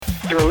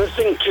You're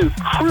listening to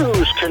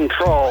Cruise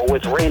Control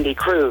with Randy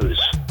Cruz.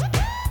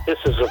 This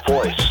is the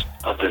voice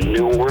of the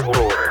New World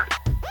Order.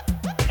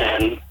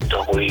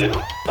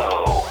 NWO.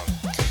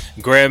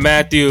 Graham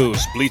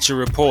Matthews, Bleacher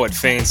Report,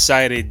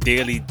 Fan-Sided,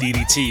 Daily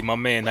DDT. My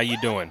man, how you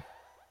doing?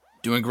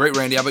 Doing great,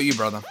 Randy. How about you,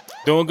 brother?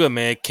 Doing good,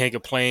 man. Can't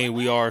complain.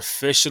 We are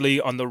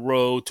officially on the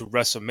road to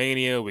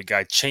WrestleMania. We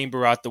got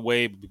Chamber out the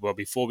way. But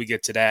before we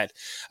get to that,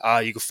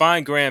 you can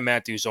find Graham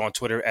Matthews on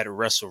Twitter at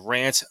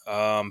WrestleRant.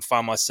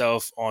 Find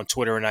myself on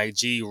Twitter and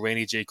IG,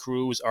 Randy J.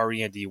 Cruz,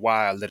 RENDY,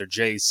 letter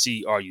J,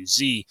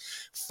 CRUZ.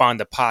 Find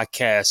the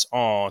podcast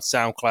on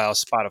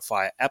SoundCloud,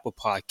 Spotify, Apple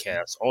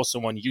Podcasts. Also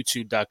on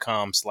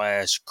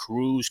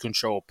YouTube.com/Cruise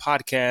Control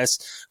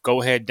Podcast.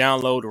 Go ahead,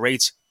 download,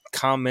 rate,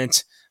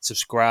 comment,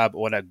 subscribe,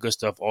 all that good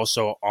stuff.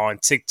 Also on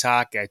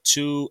TikTok at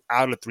 2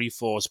 out of 3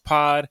 Falls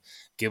Pod.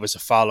 Give us a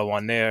follow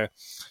on there.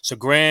 So,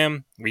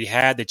 Graham, we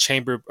had the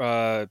Chamber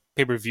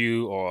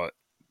pay-per-view or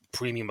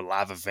premium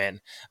live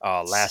event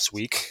last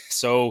week.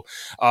 So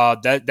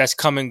that's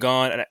come and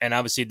gone. And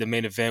obviously the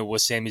main event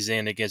was Sami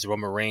Zayn against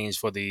Roman Reigns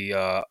for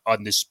the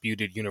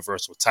undisputed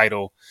Universal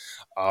title.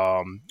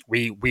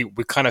 We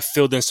kind of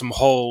filled in some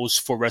holes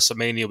for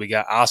WrestleMania. We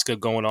got Asuka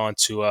going on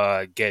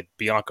to get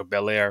Bianca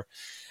Belair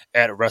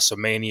at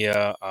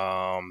WrestleMania.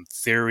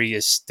 Theory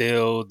is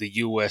still the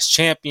U.S.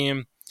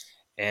 champion.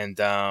 And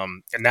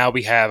now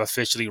we have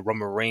officially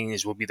Roman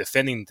Reigns will be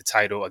defending the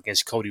title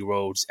against Cody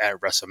Rhodes at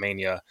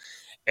WrestleMania.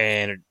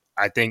 And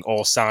I think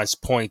all signs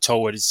point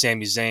toward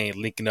Sami Zayn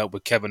linking up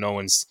with Kevin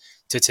Owens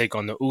to take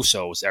on the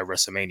Usos at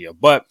WrestleMania.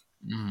 But,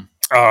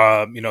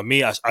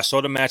 me, I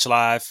saw the match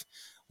live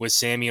with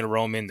Sami and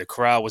Roman. The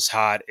crowd was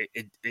hot.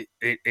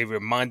 It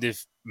reminded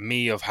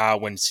me of how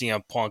when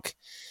CM Punk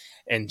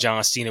and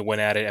John Cena went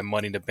at it at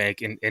Money in the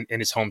Bank in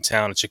his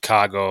hometown in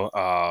Chicago.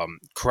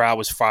 Crowd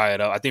was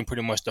fired up. I think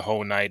pretty much the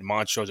whole night.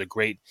 Montrose a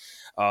great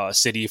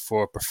city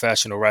for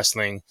professional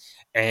wrestling.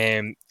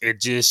 And it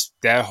just,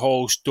 that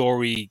whole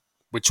story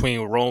between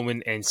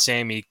Roman and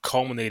Sami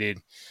culminated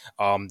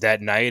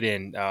that night.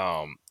 And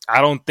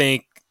I don't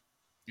think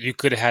you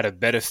could have had a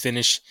better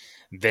finish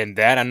than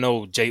that. I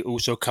know Jey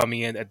Uso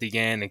coming in at the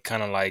end and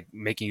kind of like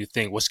making you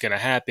think what's going to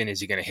happen.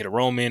 Is he going to hit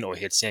Roman or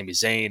hit Sami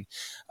Zayn?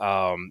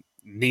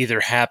 Neither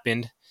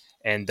happened.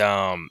 And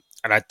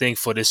I think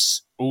for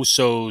this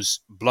Usos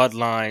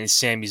bloodline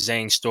Sami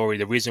Zayn story,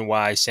 the reason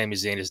why Sami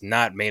Zayn is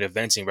not main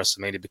eventing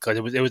WrestleMania because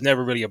it was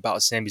never really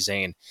about Sami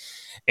Zayn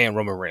and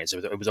Roman Reigns.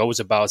 It was always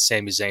about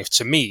Sami Zayn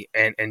to me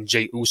and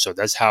Jey Uso.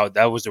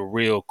 That was the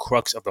real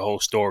crux of the whole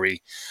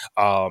story.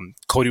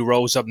 Cody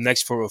Rhodes up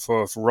next for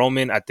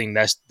Roman. I think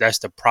that's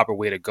the proper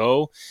way to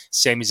go.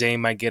 Sami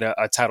Zayn might get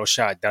a title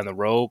shot down the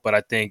road, but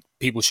I think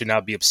people should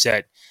not be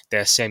upset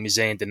that Sami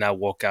Zayn did not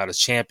walk out as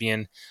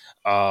champion.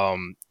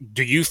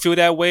 Do you feel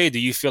that way? Do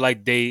you feel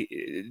like the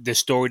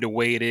story, the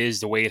way it is,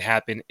 the way it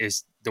happened,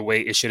 is the way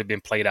it should have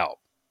been played out?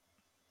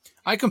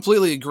 I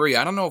completely agree.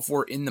 I don't know if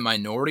we're in the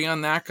minority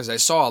on that because I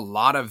saw a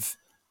lot of,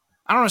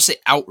 I don't want to say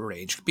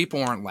outrage. People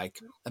weren't like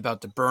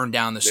about to burn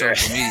down the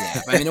social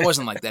media. I mean, it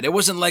wasn't like that. It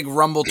wasn't like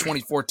Rumble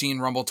 2014,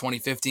 Rumble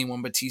 2015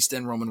 when Batista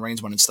and Roman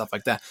Reigns won and stuff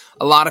like that.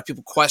 A lot of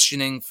people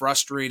questioning,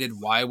 frustrated.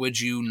 Why would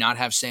you not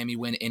have Sami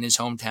win in his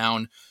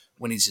hometown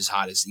when he's as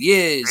hot as he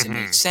is? It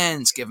makes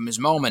sense. Give him his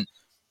moment.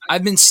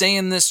 I've been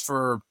saying this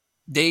for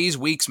days,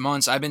 weeks,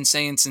 months. I've been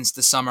saying since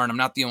the summer, and I'm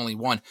not the only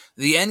one.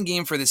 The end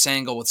game for this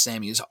angle with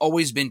Sami has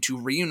always been to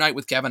reunite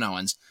with Kevin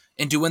Owens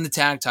and to win the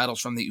tag titles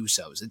from the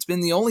Usos. It's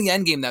been the only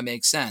end game that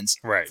makes sense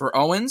for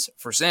Owens,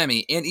 for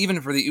Sami, and even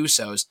for the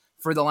Usos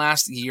for the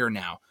last year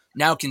now.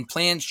 Now, can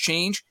plans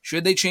change?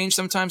 Should they change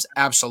sometimes?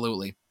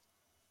 Absolutely.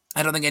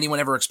 I don't think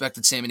anyone ever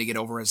expected Sami to get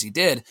over as he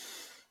did,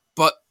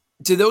 but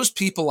to those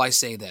people, I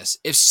say this.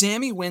 If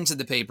Sami wins at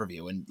the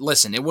pay-per-view, and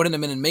listen, it wouldn't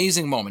have been an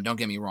amazing moment, don't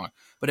get me wrong,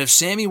 but if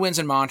Sami wins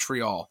in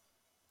Montreal,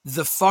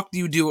 the fuck do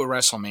you do at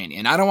WrestleMania?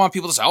 And I don't want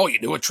people to say, oh, you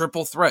do a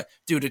triple threat.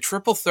 Dude, a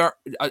triple threat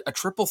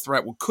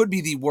could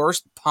be the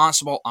worst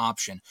possible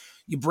option.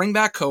 You bring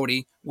back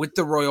Cody with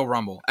the Royal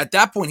Rumble. At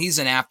that point, he's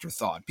an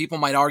afterthought. People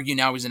might argue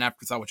now he's an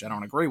afterthought, which I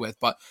don't agree with,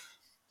 but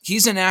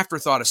he's an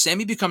afterthought. If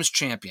Sami becomes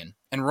champion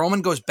and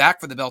Roman goes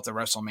back for the belt at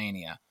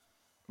WrestleMania,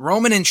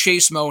 Roman in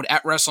chase mode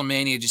at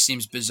WrestleMania just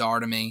seems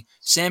bizarre to me.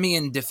 Sami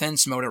in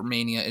defense mode at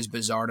Mania is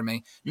bizarre to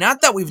me.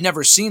 Not that we've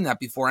never seen that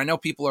before. I know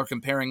people are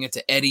comparing it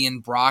to Eddie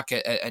and Brock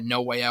at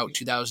No Way Out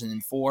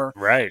 2004.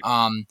 Right.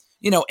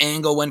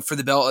 Angle went for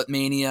the belt at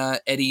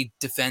Mania. Eddie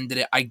defended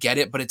it. I get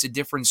it, but it's a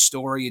different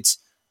story.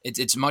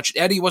 It's much.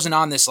 Eddie wasn't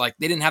on this, like,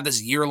 they didn't have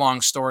this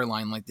year-long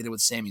storyline like they did with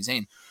Sami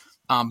Zayn.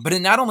 But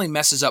it not only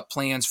messes up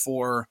plans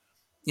for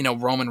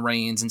Roman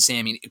Reigns and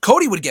Sami.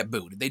 Cody would get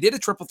booed. If they did a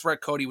triple threat,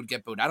 Cody would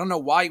get booed. I don't know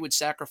why you would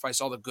sacrifice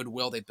all the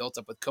goodwill they built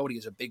up with Cody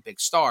as a big, big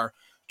star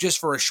just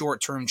for a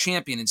short-term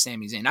champion in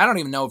Sami Zayn. I don't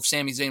even know if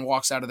Sami Zayn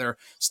walks out of there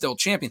still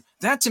champion.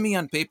 That, to me,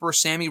 on paper,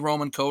 Sami,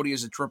 Roman, Cody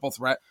as a triple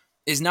threat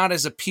is not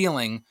as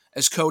appealing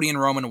as Cody and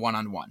Roman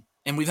one-on-one.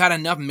 And we've had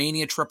enough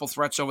Mania triple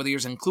threats over the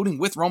years, including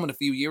with Roman a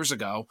few years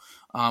ago,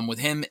 with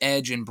him,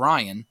 Edge, and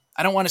Bryan.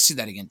 I don't want to see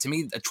that again. To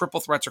me,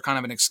 triple threats are kind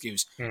of an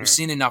excuse. We've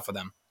seen enough of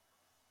them.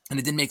 and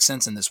it didn't make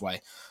sense in this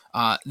way.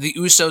 The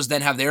Usos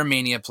then have their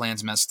Mania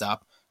plans messed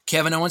up.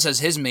 Kevin Owens has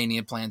his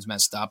Mania plans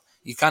messed up.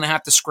 You kind of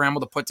have to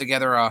scramble to put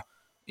together a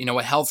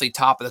healthy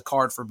top of the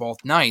card for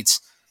both nights.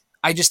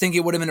 I just think it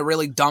would have been a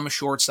really dumb,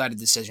 short-sighted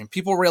decision.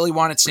 People really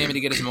wanted Sammy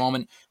to get his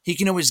moment. He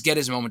can always get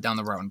his moment down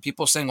the road. And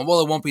people saying, well,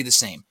 it won't be the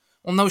same.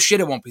 Well, no shit,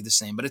 it won't be the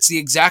same. But it's the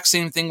exact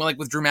same thing like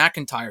with Drew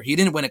McIntyre. He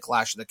didn't win at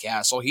Clash of the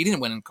Castle. He didn't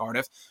win in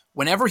Cardiff.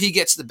 Whenever he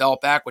gets the belt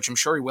back, which I'm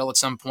sure he will at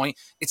some point,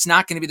 it's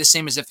not going to be the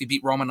same as if he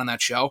beat Roman on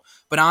that show.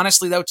 But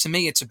honestly, though, to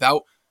me, it's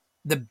about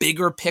the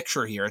bigger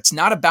picture here. It's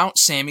not about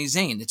Sami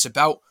Zayn. It's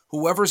about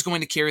whoever's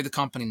going to carry the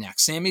company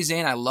next. Sami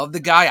Zayn, I love the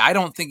guy. I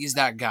don't think he's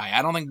that guy.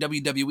 I don't think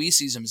WWE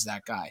sees him as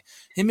that guy.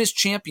 Him as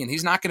champion,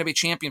 he's not going to be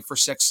champion for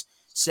 6,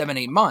 7,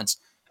 8 months.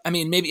 I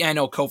mean, maybe I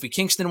know Kofi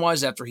Kingston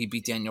was after he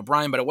beat Daniel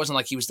Bryan, but it wasn't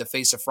like he was the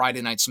face of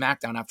Friday Night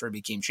SmackDown after he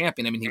became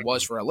champion. I mean, he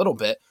was for a little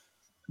bit,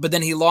 but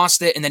then he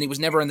lost it, and then he was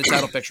never in the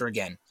title picture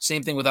again.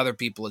 Same thing with other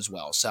people as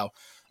well. So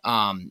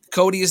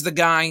Cody is the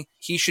guy.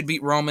 He should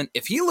beat Roman.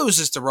 If he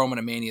loses to Roman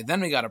at Mania, then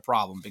we got a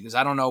problem, because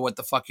I don't know what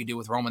the fuck you do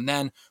with Roman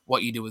then,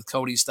 what you do with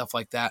Cody, stuff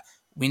like that.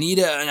 We need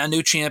a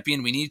new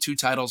champion. We need 2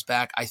 titles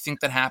back. I think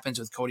that happens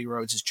with Cody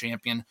Rhodes as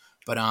champion.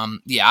 But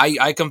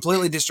I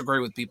completely disagree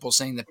with people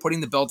saying that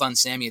putting the belt on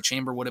Sammy at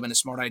Chamber would have been a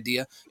smart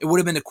idea. It would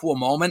have been a cool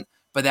moment,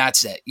 but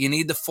that's it. You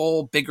need the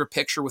full, bigger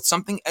picture with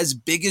something as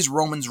big as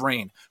Roman's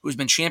reign, who's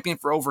been champion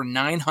for over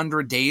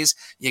 900 days.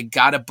 You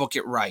got to book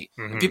it right.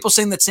 Mm-hmm. And people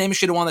saying that Sammy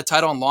should have won the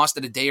title and lost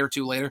it a day or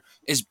 2 later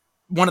is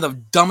one of the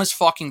dumbest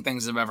fucking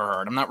things I've ever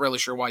heard. I'm not really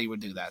sure why you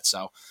would do that.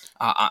 So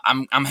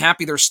I'm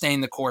happy they're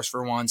staying the course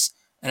for once,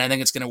 and I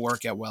think it's going to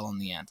work out well in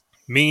the end.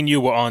 Me and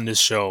you were on this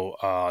show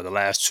the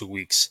last 2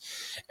 weeks,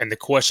 and the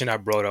question I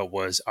brought up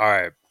was, all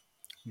right,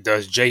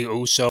 does Jey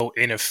Uso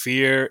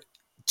interfere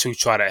to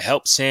try to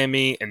help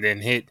Sammy and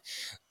then hit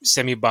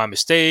Sammy by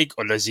mistake,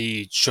 or does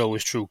he show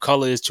his true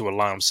colors to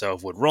align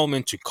himself with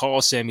Roman to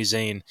call Sami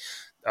Zayn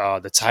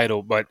the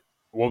title? But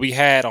what we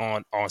had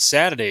on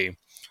Saturday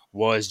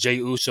was Jey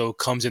Uso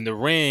comes in the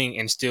ring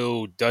and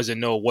still doesn't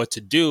know what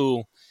to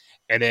do,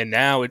 and then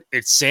now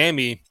it's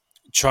Sammy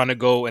trying to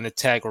go and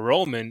attack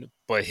Roman,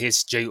 but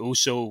hits Jey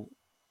Uso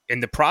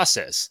in the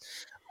process.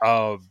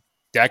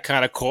 That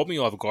kind of caught me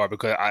off guard,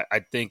 because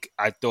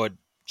I thought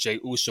Jey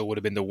Uso would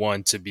have been the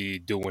one to be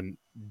doing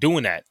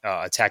that,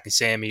 attacking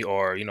Sammy,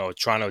 or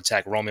trying to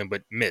attack Roman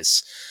but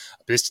miss.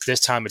 This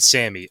time it's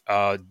Sammy.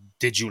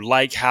 Did you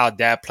like how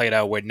that played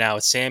out, where now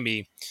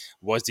Sammy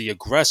was the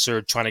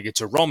aggressor trying to get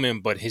to Roman,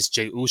 but hits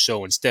Jey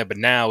Uso instead? But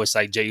now it's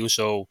like Jey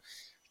Uso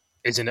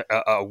is in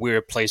a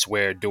weird place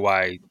where, do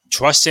I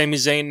trust Sami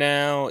Zayn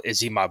now? Is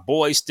he my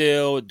boy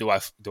still? Do I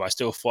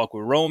still fuck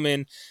with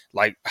Roman?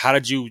 Like, how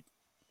did you,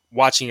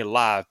 watching it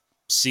live,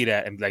 see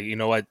that and be like, you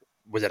know what,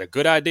 was that a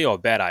good idea or a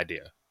bad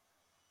idea?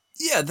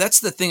 Yeah, that's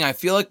the thing. I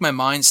feel like my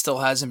mind still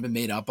hasn't been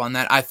made up on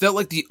that. I felt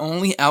like the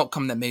only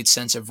outcome that made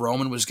sense if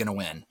Roman was going to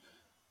win.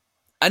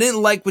 I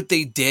didn't like what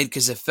they did,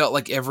 because it felt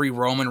like every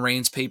Roman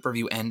Reigns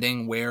pay-per-view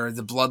ending where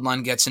the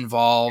bloodline gets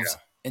involved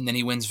and then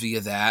he wins via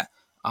that.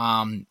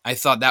 I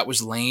thought that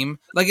was lame.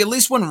 Like, at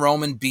least when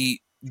Roman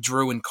beat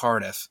Drew in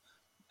Cardiff,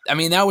 I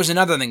mean, that was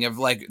another thing of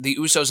like the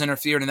Usos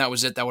interfered and that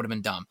was it. That would have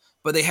been dumb.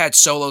 But they had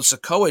Solo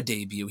Sikoa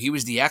debut. He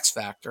was the X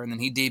Factor, and then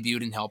he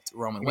debuted and helped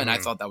Roman win. I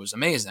thought that was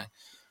amazing.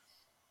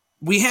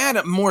 We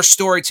had more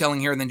storytelling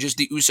here than just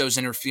the Usos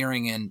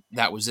interfering, and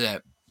that was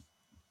it.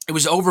 It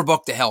was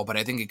overbooked to hell, but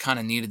I think it kind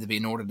of needed to be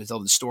in order to tell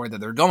the story that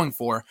they're going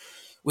for,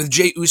 with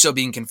Jey Uso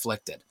being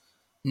conflicted.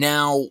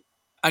 Now,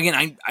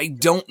 again, I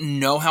don't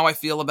know how I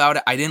feel about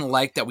it. I didn't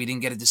like that we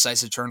didn't get a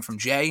decisive turn from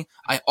Jey.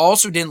 I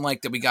also didn't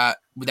like that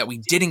we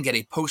didn't get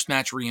a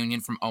post-match reunion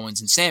from Owens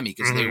and Sammy,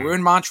 because they were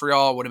in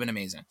Montreal. It would have been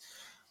amazing.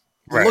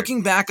 Right.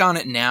 Looking back on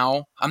it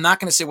now, I'm not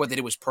going to say what they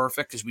did was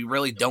perfect, because we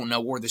really don't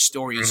know where the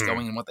story is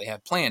going and what they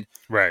had planned.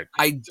 Right.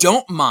 I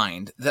don't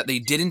mind that they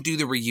didn't do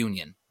the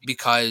reunion,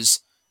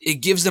 because it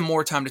gives them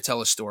more time to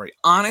tell a story.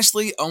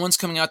 Honestly, Owens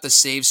coming out to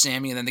save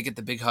Sammy, and then they get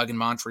the big hug in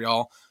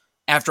Montreal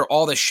after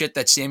all the shit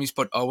that Sammy's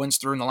put Owens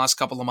through in the last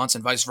couple of months,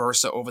 and vice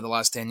versa over the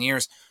last 10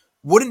 years,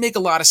 wouldn't make a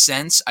lot of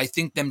sense. I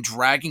think them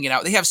dragging it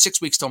out. They have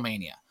 6 weeks till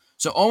Mania.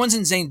 So Owens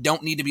and Zayn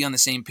don't need to be on the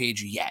same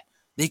page yet.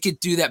 They could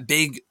do that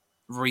big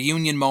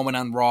reunion moment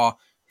on Raw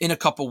in a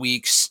couple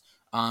weeks,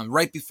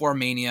 right before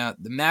Mania.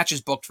 The match is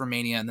booked for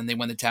Mania, and then they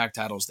win the tag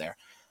titles there.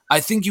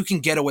 I think you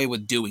can get away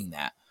with doing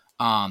that.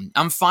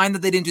 I'm fine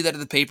that they didn't do that at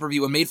the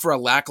pay-per-view. It made for a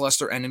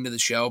lackluster ending to the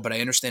show, but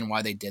I understand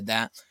why they did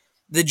that.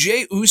 The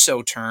Jey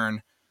Uso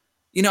turn,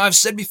 I've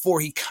said before,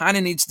 he kind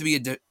of needs to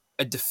be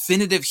a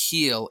definitive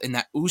heel in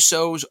that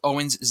Usos,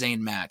 Owens, Zayn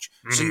match.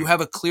 So you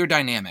have a clear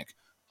dynamic.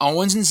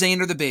 Owens and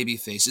Zayn are the baby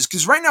faces,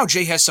 because right now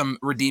Jey has some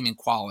redeeming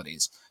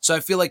qualities. So I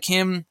feel like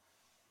him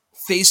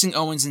facing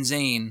Owens and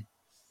Zayn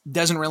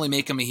doesn't really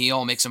make him a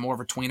heel, makes him more of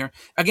a tweener.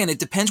 Again, it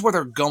depends where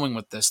they're going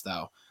with this,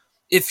 though.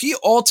 If he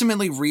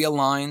ultimately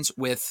realigns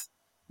with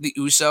the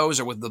Usos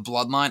or with the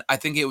Bloodline, I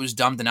think it was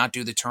dumb to not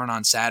do the turn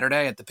on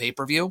Saturday at the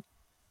pay-per-view.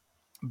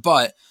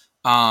 But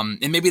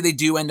And maybe they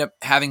do end up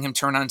having him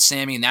turn on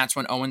Sammy, and that's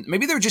when Owen.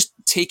 Maybe they're just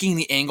taking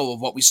the angle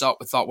of what we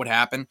thought would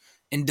happen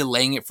and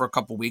delaying it for a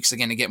couple weeks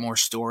again to get more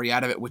story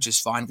out of it, which is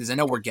fine because I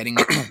know we're getting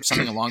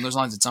something along those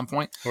lines at some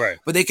point. Right.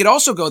 But they could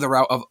also go the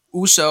route of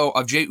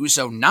Jey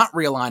Uso not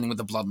realigning with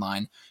the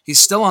Bloodline. He's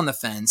still on the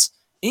fence,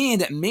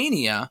 and at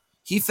Mania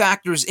he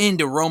factors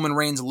into Roman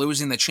Reigns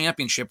losing the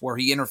championship where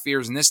he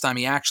interferes, and this time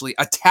he actually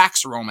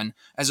attacks Roman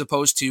as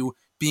opposed to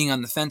being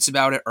on the fence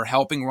about it or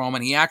helping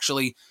Roman. He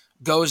actually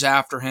goes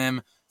after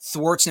him,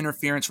 thwarts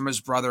interference from his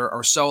brother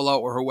or Solo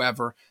or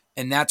whoever,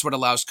 and that's what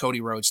allows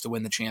Cody Rhodes to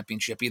win the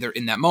championship, either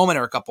in that moment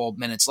or a couple of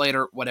minutes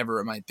later, whatever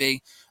it might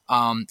be.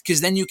 Because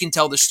then you can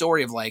tell the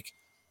story of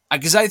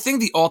because I think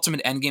the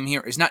ultimate endgame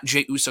here is not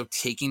Jey Uso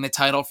taking the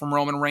title from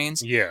Roman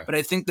Reigns, Yeah. but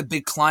I think the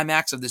big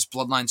climax of this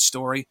Bloodline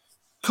story,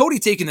 Cody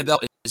taking the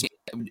belt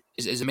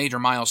is a major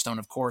milestone,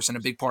 of course, and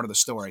a big part of the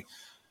story.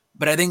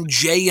 But I think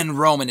Jey and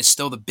Roman is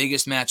still the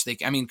biggest match.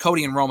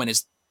 Cody and Roman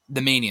is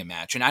the Mania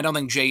match, and I don't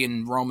think Jey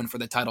and Roman for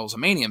the title is a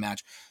Mania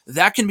match.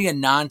 That can be a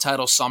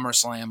non-title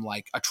SummerSlam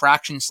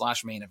attraction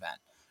 / main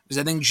event, because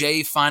I think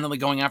Jey finally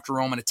going after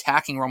Roman,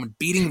 attacking Roman,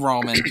 beating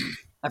Roman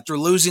after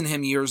losing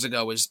him years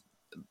ago is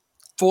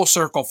full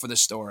circle for the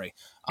story.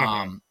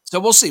 So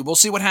we'll see. We'll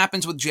see what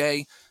happens with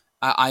Jey.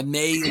 I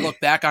may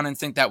look back on and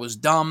think that was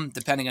dumb,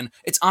 depending on.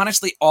 It's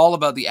honestly all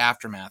about the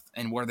aftermath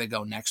and where they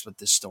go next with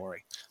this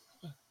story.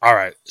 All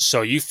right,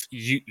 so you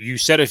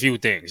said a few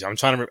things.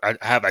 I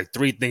have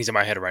 3 things in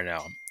my head right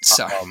now.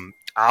 Sorry.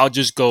 I'll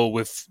just go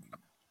with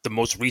the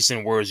most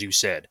recent words you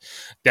said,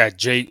 that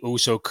Jey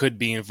Uso could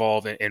be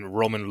involved in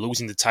Roman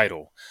losing the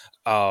title.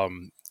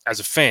 As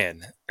a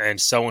fan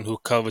and someone who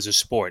covers the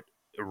sport,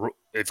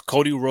 if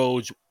Cody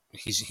Rhodes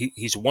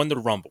he's won the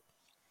Rumble,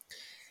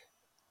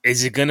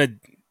 is it gonna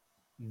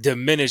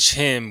diminish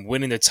him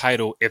winning the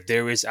title if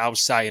there is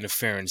outside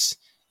interference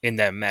in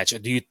that match? Or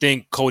do you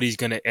think Cody's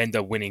going to end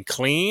up winning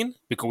clean?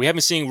 Because we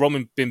haven't seen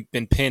Roman been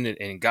pinned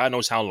in God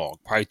knows how long,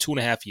 probably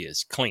 2.5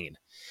 years, clean.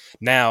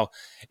 Now,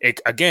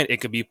 it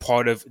could be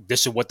part of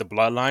this is what the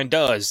Bloodline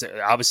does.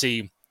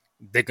 Obviously,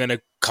 they're going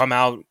to come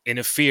out,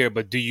 interfere,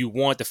 but do you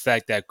want the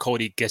fact that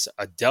Cody gets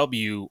a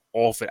W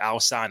off of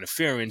outside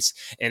interference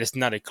and it's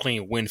not a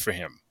clean win for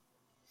him?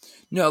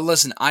 No,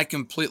 listen, I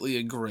completely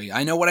agree.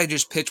 I know what I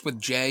just pitched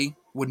with Jey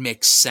would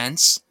make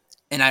sense,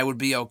 and I would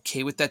be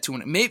okay with that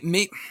too.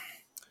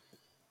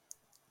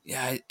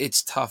 Yeah,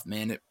 it's tough,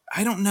 man.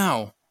 I don't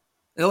know.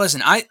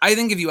 Listen, I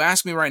think if you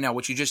ask me right now,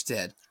 what you just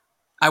did,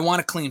 I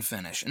want a clean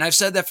finish. And I've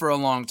said that for a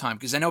long time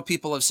because I know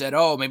people have said,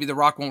 oh, maybe The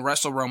Rock won't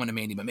wrestle Roman at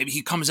Mania, but maybe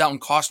he comes out and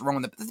costs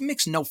Roman. That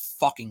makes no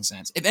fucking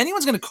sense. If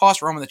anyone's going to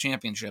cost Roman the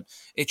championship,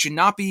 it should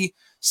not be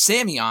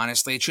Sammy,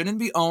 honestly. It shouldn't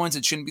be Owens.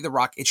 It shouldn't be The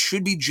Rock. It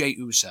should be Jey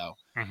Uso.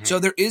 Mm-hmm. So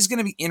there is going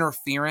to be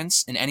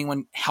interference in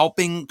anyone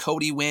helping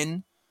Cody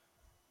win,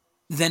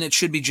 then it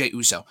should be Jey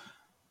Uso.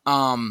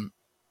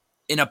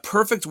 In a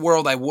perfect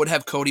world, I would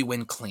have Cody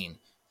win clean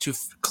to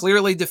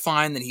clearly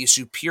define that he's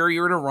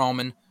superior to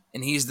Roman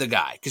and he's the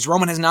guy. Because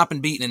Roman has not been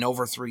beaten in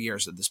over 3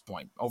 years at this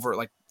point. Over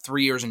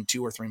 3 years and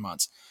 2 or 3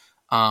 months.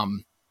 I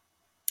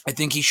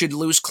think he should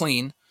lose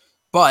clean.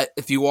 But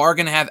if you are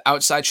going to have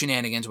outside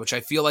shenanigans, which I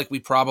feel like we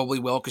probably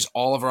will because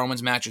all of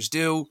Roman's matches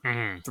do,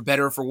 for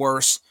better or for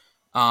worse,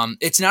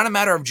 it's not a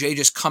matter of Jey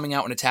just coming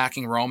out and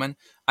attacking Roman.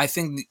 I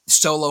think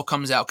Solo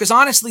comes out. Because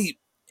honestly,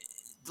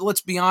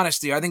 let's be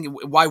honest here. I think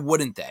why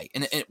wouldn't they?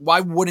 And why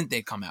wouldn't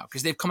they come out?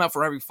 Because they've come out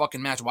for every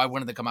fucking match. Why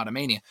wouldn't they come out of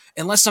Mania?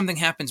 Unless something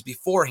happens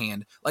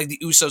beforehand, like the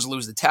Usos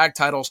lose the tag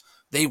titles,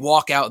 they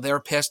walk out, they're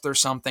pissed or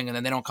something, and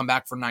then they don't come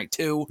back for night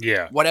 2.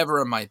 Yeah. Whatever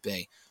it might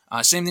be.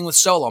 Same thing with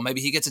Solo.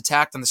 Maybe he gets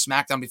attacked on the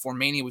SmackDown before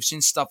Mania. We've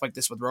seen stuff like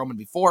this with Roman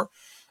before.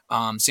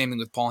 Same thing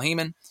with Paul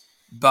Heyman.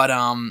 But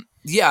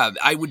yeah,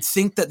 I would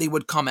think that they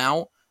would come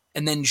out,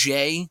 and then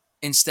Jey,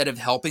 instead of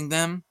helping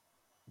them,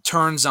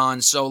 turns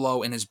on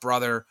Solo and his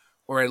brother,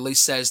 or at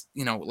least says,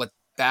 let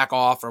back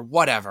off or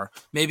whatever.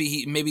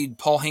 Maybe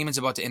Paul Heyman's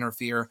about to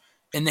interfere,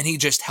 and then he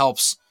just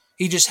helps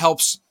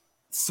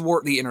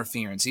thwart the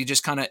interference. He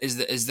just kind of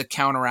is the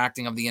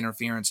counteracting of the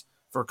interference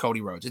for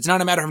Cody Rhodes. It's not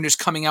a matter of him just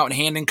coming out and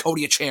handing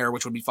Cody a chair,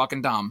 which would be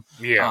fucking dumb.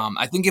 Yeah.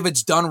 I think if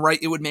it's done right,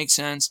 it would make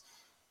sense.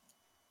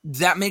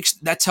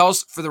 That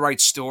tells for the right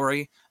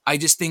story. I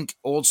just think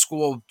old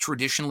school,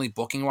 traditionally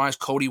booking wise,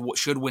 Cody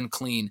should win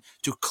clean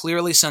to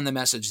clearly send the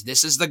message: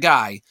 this is the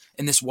guy,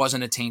 and this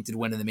wasn't a tainted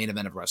win in the main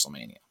event of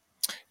WrestleMania.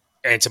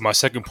 And to my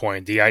second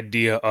point, the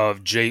idea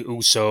of Jey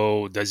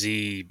Uso, does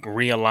he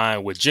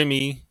realign with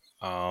Jimmy?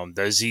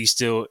 Is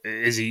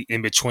he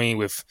in between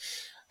with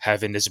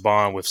having this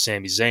bond with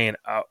Sami Zayn?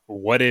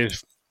 What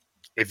if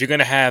you're going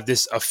to have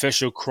this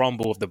official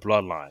crumble of the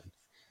bloodline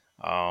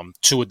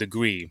to a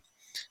degree?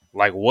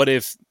 Like, what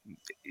if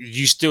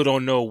you still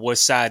don't know what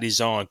side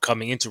he's on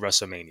coming into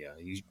WrestleMania?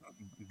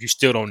 You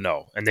still don't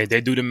know. And they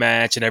do the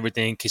match and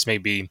everything, case may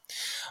be.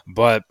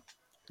 But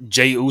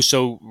Jey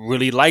Uso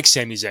really likes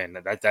Sami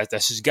Zayn.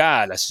 That's his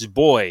guy. That's his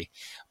boy.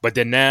 But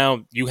then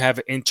now you have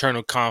an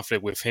internal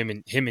conflict with him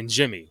and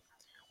Jimmy,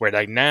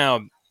 where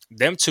now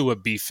them two are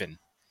beefing.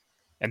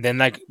 And then,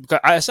 like,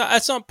 at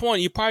some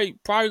point, you're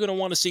probably gonna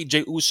want to see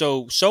Jey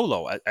Uso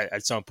solo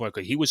at some point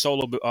because he was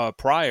solo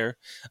prior,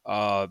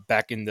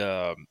 back in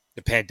the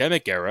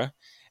pandemic era.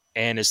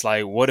 And it's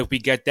like, what if we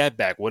get that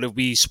back? What if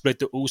we split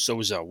the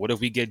Usos up? What if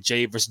we get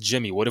Jay versus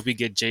Jimmy? What if we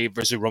get Jay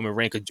versus Roman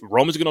Reigns? 'Cause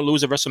Roman's gonna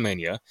lose at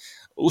WrestleMania,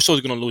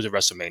 Usos gonna lose at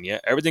WrestleMania.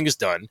 Everything is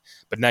done,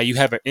 but now you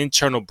have an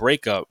internal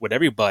breakup with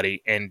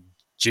everybody, and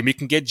Jimmy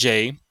can get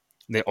Jay,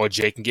 or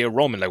Jay can get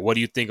Roman. Like, what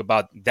do you think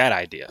about that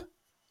idea?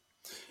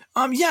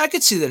 Yeah, I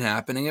could see that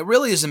happening. It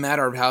really is a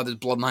matter of how the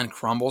bloodline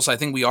crumbles. I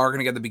think we are going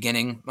to get the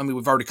beginning. I mean,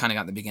 we've already kind of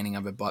gotten the beginning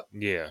of it, but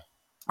Yeah.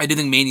 I do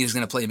think Mania is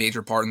going to play a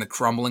major part in the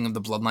crumbling of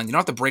the bloodline. You don't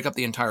have to break up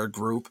the entire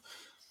group.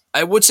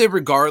 I would say,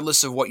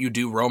 regardless of what you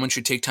do, Roman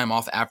should take time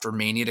off after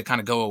Mania to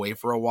kind of go away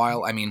for a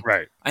while. I mean,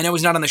 Right. I know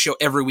he's not on the show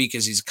every week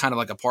as he's kind of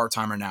like a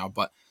part-timer now,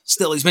 but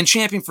still, he's been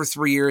champion for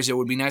 3 years. It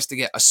would be nice to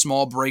get a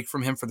small break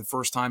from him for the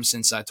first time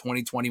since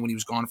 2020 when he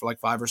was gone for like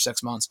 5 or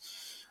 6 months.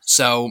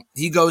 So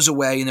he goes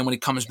away, and then when he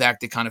comes back,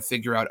 they kind of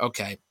figure out,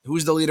 okay,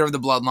 who's the leader of the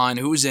bloodline,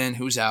 who's in,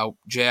 who's out.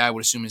 Jay, I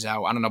would assume, is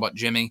out. I don't know about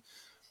Jimmy.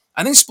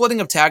 I think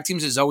splitting up tag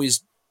teams is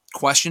always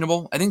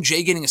questionable. I think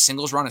Jay getting a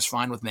singles run is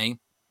fine with me.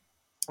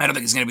 I don't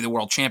think he's going to be the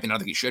world champion. I don't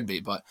think he should be,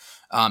 but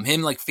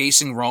him like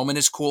facing Roman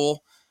is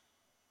cool.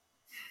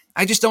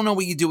 I just don't know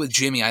what you do with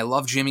Jimmy. I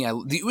love Jimmy.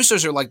 The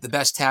Usos are like the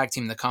best tag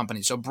team in the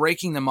company, so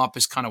breaking them up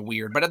is kind of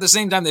weird. But at the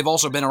same time, they've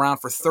also been around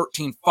for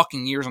 13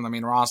 fucking years on the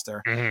main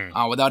roster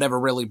without ever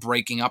really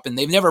breaking up. And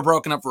they've never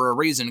broken up for a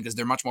reason because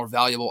they're much more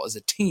valuable as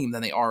a team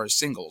than they are as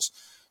singles.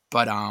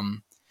 But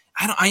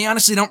I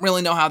honestly don't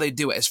really know how they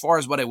do it. As far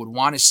as what I would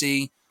want to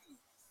see,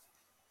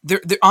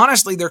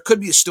 honestly, there could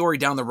be a story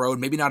down the road,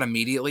 maybe not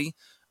immediately,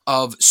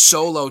 of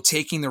Solo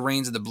taking the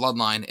reins of the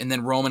bloodline and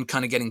then Roman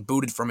kind of getting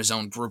booted from his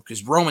own group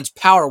because Roman's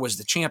power was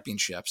the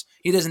championships.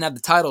 He doesn't have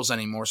the titles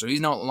anymore, so he's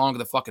no longer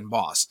the fucking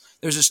boss.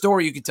 There's a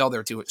story you could tell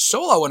there too.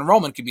 Solo and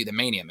Roman could be the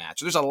Mania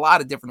match. There's a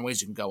lot of different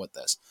ways you can go with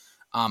this.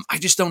 I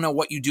just don't know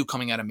what you do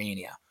coming out of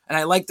Mania. And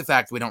I like the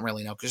fact that we don't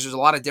really know because there's a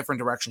lot of different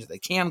directions that they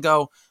can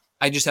go.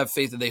 I just have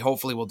faith that they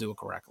hopefully will do it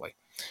correctly.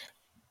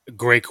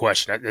 Great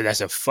question.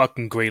 That's a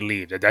fucking great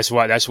lead. That's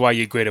why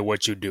you're great at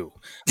what you do.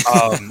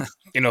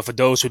 For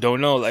those who don't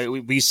know, like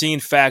we've seen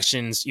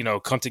factions,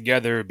 come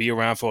together, be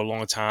around for a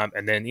long time,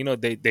 and then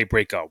they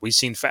break up. We've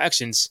seen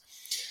factions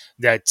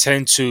that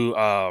tend to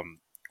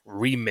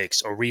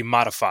remix or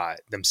remodify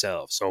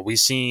themselves. So we've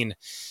seen,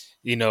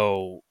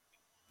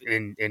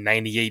 in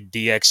 98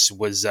 DX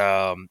was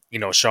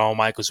Shawn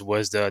Michaels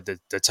was the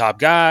top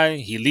guy.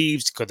 He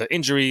leaves because of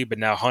injury, but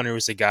now Hunter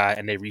is the guy,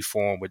 and they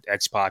reform with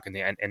X-Pac and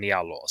the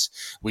Outlaws.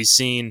 We've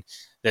seen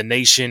the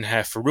Nation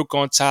have Farouk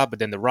on top, but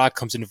then The Rock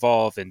comes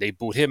involved and they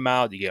boot him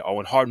out. You get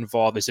Owen Hart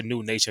involved. It's a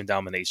new Nation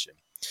domination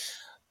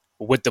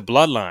with the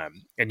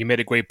bloodline. And you made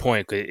a great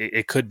point.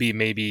 It could be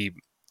maybe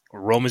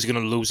Roman's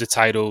going to lose the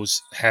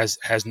titles,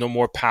 has no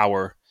more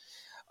power.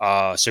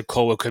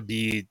 Sikoa could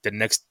be the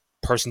next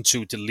person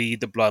to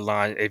lead the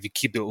bloodline if you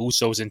keep the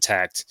Usos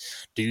intact.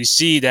 Do you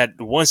see that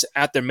once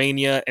after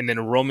Mania and then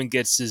Roman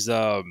gets his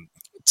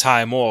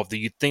time off, do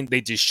you think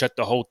they just shut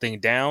the whole thing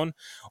down,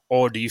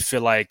 or do you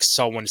feel like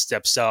someone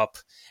steps up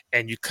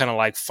and you kind of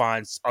like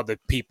find other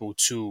people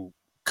to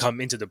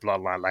come into the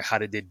bloodline, like how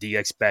they did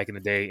DX back in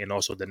the day and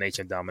also the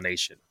Nation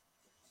domination?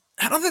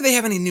 I don't think they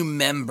have any new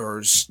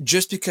members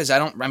just because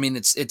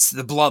it's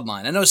the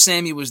bloodline. I know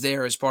Sammy was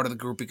there as part of the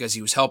group because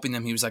he was helping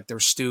them. He was like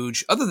their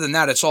stooge. Other than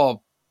that, it's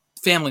all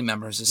family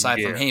members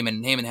aside from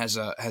Heyman. Heyman has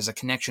a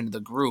connection to the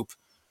group.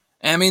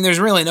 And, I mean, there's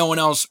really no one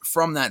else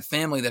from that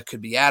family that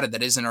could be added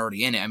that isn't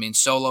already in it. I mean,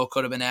 Solo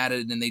could have been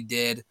added, and they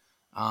did.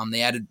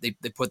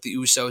 They put the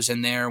Usos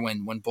in there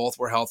when both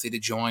were healthy to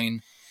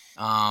join.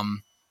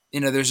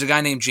 There's a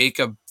guy named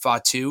Jacob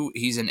Fatu.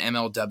 He's an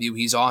MLW.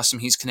 He's awesome.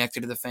 He's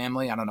connected to the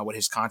family. I don't know what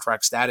his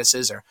contract status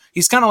is. Or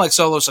he's kind of like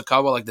Solo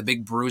Sikoa, like the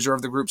big bruiser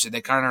of the group. So they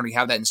kind of already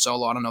have that in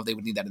Solo. I don't know if they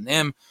would need that in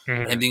him.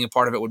 And being a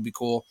part of it would be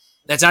cool.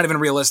 That's not even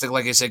realistic,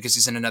 like I said, because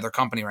he's in another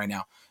company right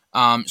now.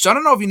 So I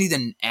don't know if you need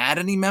to add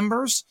any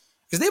members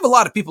because they have a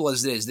lot of people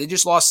as it is. They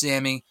just lost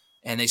Sammy,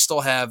 and they still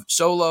have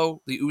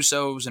Solo, the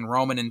Usos, and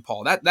Roman and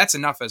Paul. That's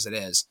enough as it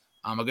is.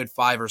 A good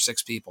 5 or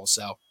 6 people,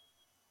 so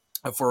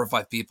 4 or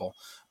 5 people.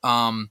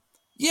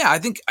 I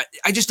think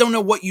I just don't know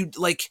what you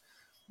like.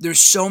 There's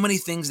so many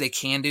things they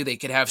can do. They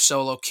could have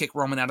Solo kick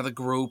Roman out of the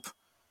group.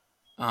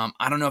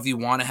 I don't know if you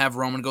want to have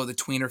Roman go the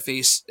tweener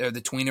face or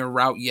the tweener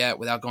route yet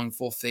without going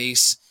full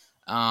face.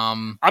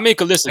 Listen,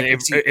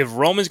 if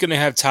Roman's going to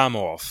have time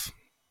off,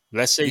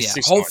 let's say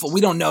 6 hopefully months. We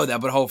don't know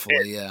that, but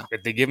hopefully,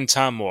 If they give him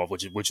time off,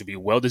 which would be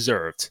well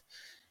deserved,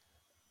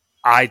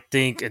 I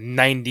think a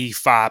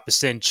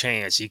 95%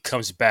 chance he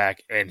comes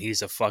back and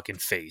he's a fucking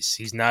face.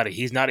 He's not a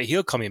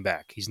heel coming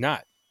back. He's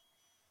not.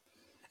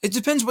 It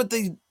depends what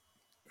they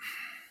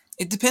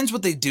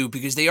do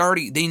because they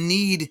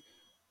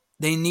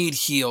need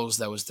heels.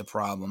 That was the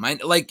problem.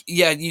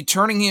 You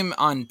turning him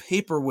on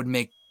paper would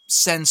make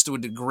sense to a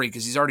degree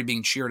because he's already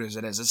being cheered as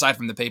it is, aside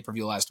from the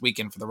pay-per-view last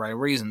weekend for the right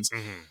reasons.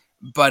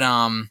 But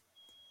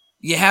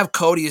you have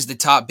Cody as the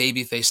top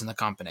babyface in the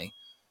company.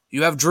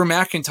 You have Drew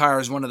McIntyre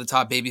as one of the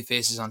top baby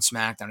faces on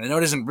SmackDown. I know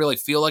it doesn't really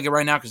feel like it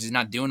right now because he's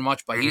not doing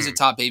much, but he's a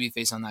top baby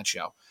face on that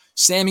show.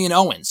 Sami and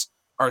Owens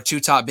are two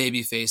top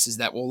baby faces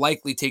that will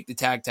likely take the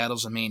tag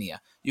titles of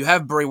Mania. You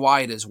have Bray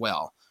Wyatt as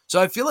well.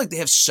 So I feel like they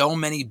have so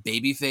many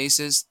baby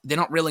faces. They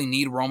don't really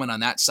need Roman on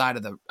that side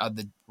of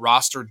the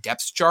roster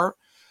depth chart.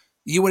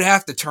 You would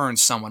have to turn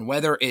someone,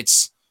 whether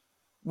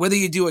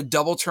you do a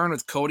double turn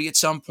with Cody at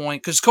some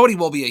point, because Cody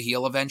will be a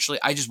heel eventually.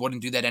 I just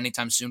wouldn't do that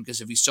anytime soon, because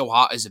if he's so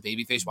hot as a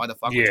babyface, why the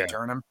fuck would you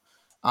turn him?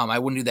 I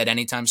wouldn't do that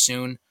anytime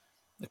soon.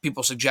 Like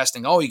people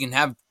suggesting, you can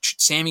have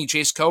Sami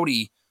chase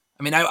Cody.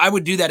 I mean, I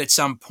would do that at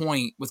some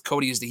point with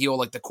Cody as the heel,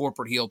 like the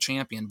corporate heel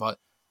champion, but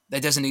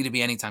that doesn't need to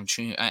be anytime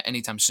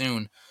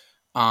soon.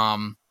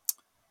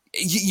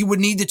 You would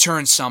need to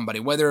turn somebody,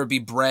 whether it be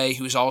Bray,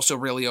 who's also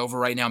really over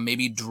right now,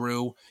 maybe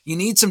Drew. You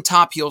need some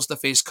top heels to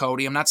face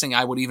Cody. I'm not saying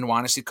I would even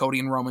want to see Cody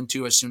and Roman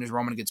too as soon as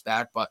Roman gets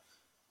back, but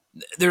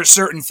there are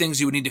certain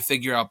things you would need to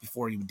figure out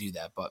before you would do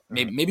that. But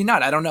maybe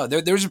not. I don't know.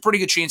 There's a pretty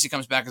good chance he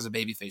comes back as a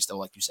babyface, though,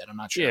 like you said. I'm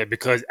not sure. Yeah,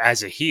 because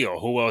as a heel,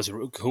 who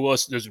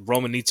else does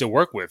Roman need to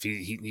work with?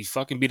 He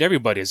fucking beat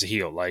everybody as a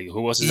heel. Like,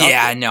 who else is out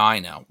there? I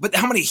know. But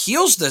how many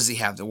heels does he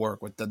have to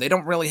work with, though? They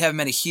don't really have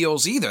many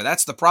heels either.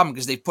 That's the problem,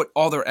 because they put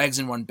all their eggs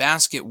in one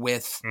basket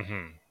with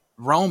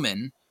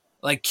Roman.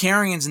 Like,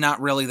 Karrion's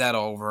not really that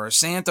over.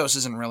 Santos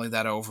isn't really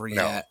that over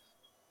yet.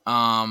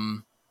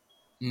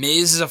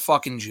 Miz is a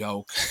fucking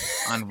joke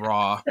on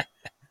Raw.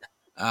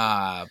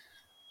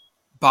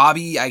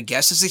 Bobby, I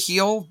guess, is a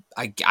heel.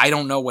 I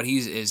don't know what he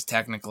is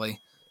technically.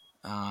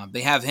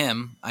 They have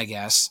him, I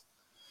guess.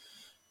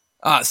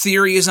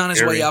 Theory is on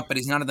his way up, but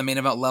he's not at the main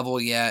event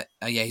level yet.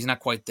 He's not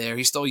quite there.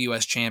 He's still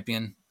U.S.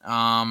 champion.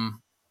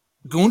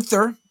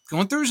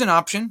 Gunther's an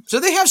option.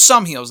 So they have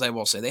some heels, I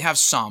will say. They have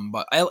some,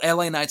 but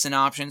LA Knight's an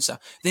option. So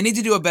they need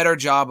to do a better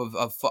job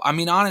of I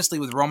mean, honestly,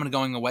 with Roman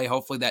going away,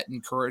 hopefully that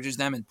encourages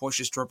them and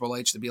pushes Triple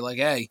H to be like,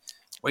 hey,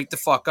 wake the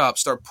fuck up.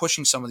 Start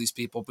pushing some of these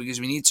people,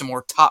 because we need some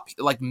more top,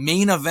 like,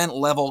 main event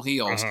level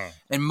heels.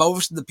 And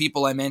most of the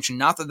people I mentioned,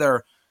 not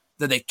that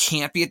they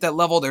can't be at that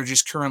level, they're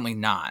just currently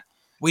not.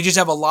 We just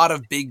have a lot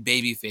of big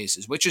baby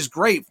faces, which is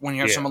great when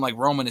you have someone like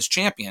Roman as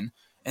champion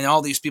and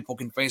all these people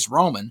can face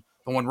Roman.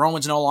 But when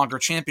Roman's no longer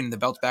champion and the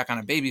belt's back on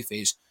a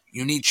babyface,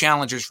 you need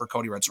challengers for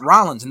Cody Rhodes.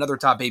 Rollins, another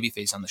top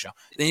babyface on the show.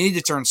 They need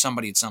to turn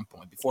somebody at some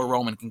point before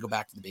Roman can go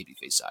back to the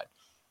babyface side.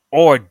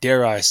 Or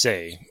dare I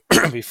say,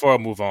 before I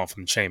move on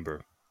from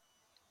Chamber,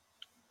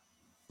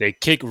 they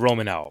kick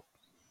Roman out.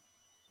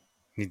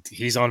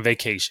 He's on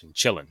vacation,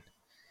 chilling.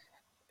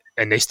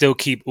 And they still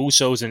keep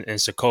Usos and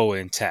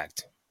Sikoa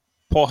intact.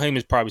 Paul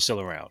Heyman's probably still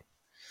around.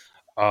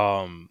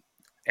 And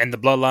the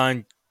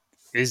Bloodline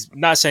is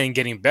not saying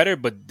getting better,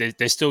 but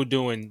they're still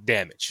doing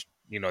damage.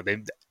 You know,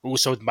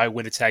 Usos might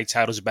win the tag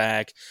titles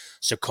back.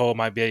 Sikoa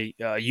might be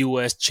a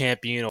U.S.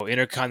 champion or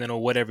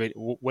Intercontinental, whatever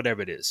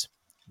it is.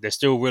 They're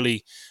still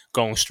really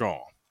going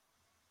strong.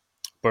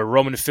 But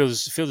Roman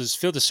feels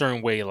a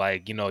certain way,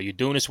 like, you know, you're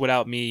doing this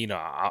without me. You know,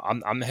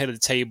 I'm the head of the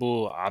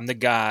table. I'm the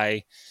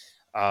guy.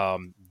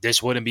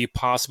 This wouldn't be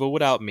possible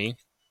without me.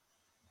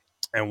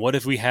 And what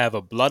if we have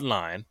a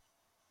bloodline?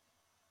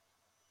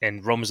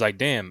 And Roman's like,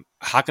 damn,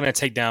 how can I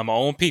take down my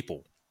own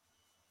people?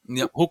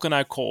 Yep. Who can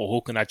I call?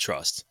 Who can I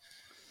trust?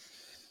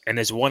 And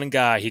there's one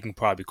guy he can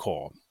probably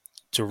call.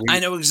 I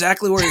know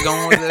exactly where you're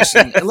going with this.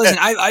 And listen,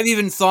 I've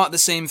even thought the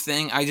same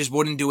thing. I just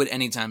wouldn't do it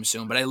anytime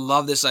soon. But I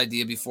love this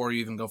idea before you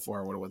even go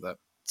forward with it.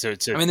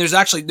 I mean,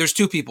 there's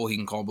two people he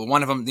can call, but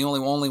one of them, the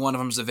only one of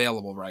them is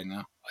available right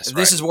now.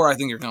 This is where I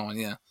think you're going,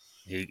 yeah.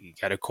 You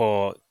got to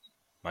call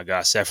my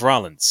guy Seth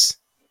Rollins.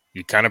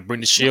 You kind of bring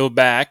the Shield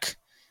back.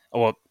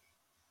 Well,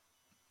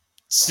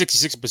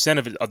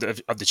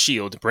 66% of the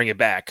Shield, bring it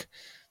back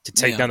to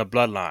take down the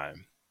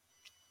Bloodline.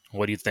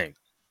 What do you think?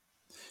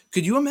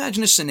 Could you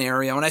imagine a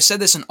scenario? And I said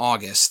this in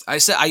August. I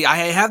said I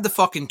have the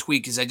fucking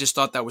tweet because I just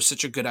thought that was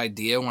such a good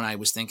idea when I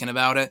was thinking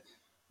about it.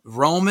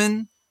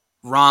 Roman,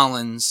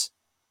 Rollins,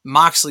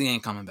 Moxley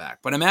ain't coming back.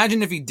 But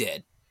imagine if he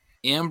did.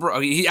 He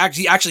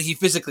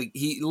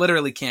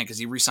literally can't because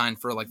he re-signed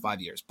for like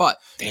 5 years. But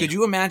could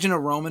you imagine a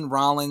Roman,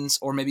 Rollins,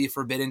 or maybe a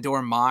Forbidden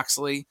Door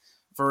Moxley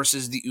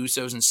versus the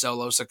Usos and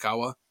Solo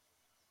Sikoa?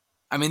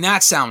 I mean,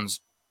 that's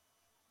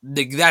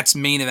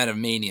main event of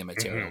Mania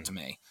material to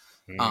me.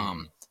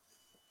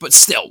 But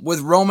still,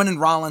 with Roman and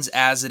Rollins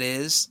as it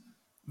is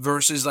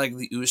versus like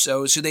the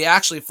Usos, who they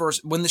actually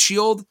when the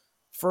Shield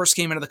first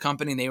came into the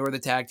company and they were the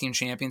tag team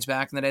champions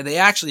back in the day, they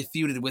actually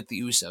feuded with the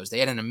Usos. They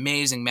had an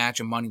amazing match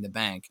of Money in the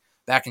Bank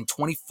back in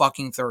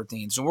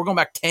 2013. So we're going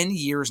back 10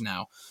 years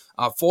now,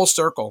 full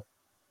circle.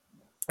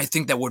 I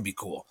think that would be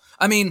cool.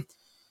 I mean,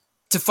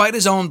 to fight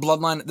his own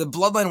bloodline, the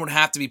bloodline would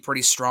have to be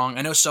pretty strong.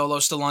 I know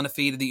Solo's still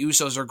undefeated. The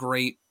Usos are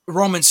great.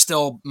 Roman's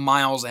still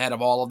miles ahead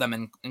of all of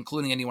them,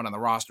 including anyone on the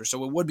roster.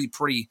 So it would be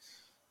pretty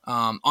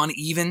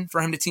uneven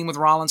for him to team with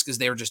Rollins because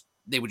they would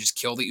just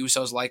kill the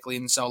Usos likely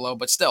in Solo.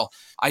 But still,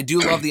 I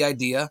do love the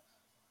idea.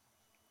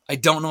 I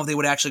don't know if they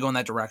would actually go in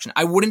that direction.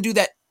 I wouldn't do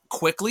that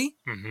quickly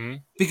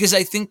because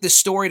I think the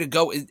story to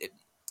go,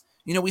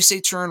 we say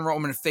turn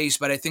Roman face,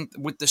 but I think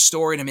with the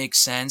story to make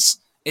sense,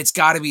 it's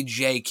got to be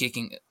Jay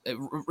kicking.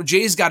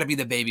 Jay's got to be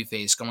the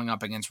babyface going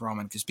up against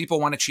Roman because people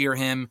want to cheer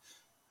him.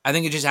 I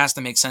think it just has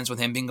to make sense with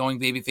him being going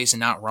babyface and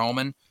not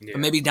Roman. Yeah.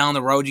 But maybe down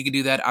the road you could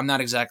do that. I'm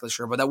not exactly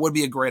sure, but that would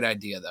be a great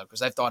idea though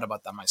because I've thought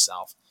about that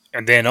myself.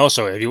 And then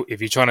also,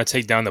 if you're trying to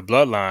take down the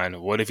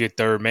bloodline, what if your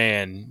third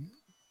man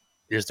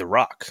is The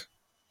Rock?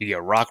 You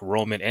get Rock,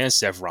 Roman, and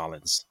Seth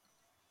Rollins.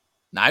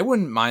 Now, I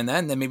wouldn't mind that,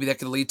 and then maybe that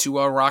could lead to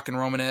Rock and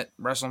Roman at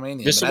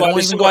WrestleMania. This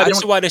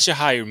is why they should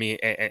hire me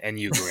and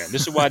you, Graham.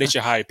 This is why they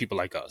should hire people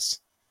like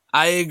us.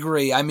 I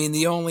agree. I mean,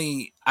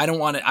 I don't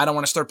want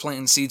to start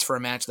planting seeds for a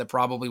match that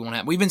probably won't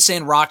happen. We've been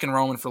saying Rock and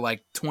Roman for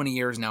like 20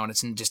 years now, and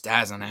it just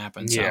hasn't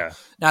happened. So, yeah.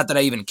 Not that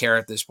I even care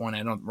at this point.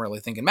 I don't really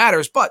think it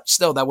matters, but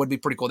still, that would be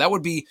pretty cool. That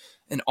would be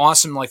an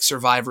awesome like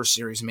Survivor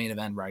Series main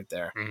event right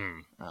there.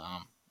 Mm-hmm.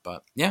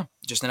 But yeah,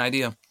 just an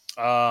idea.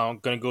 I'm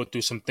gonna go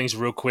through some things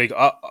real quick.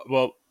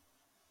 Well,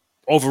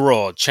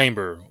 overall,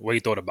 Chamber, what you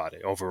thought about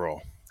it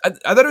overall? I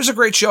thought it was a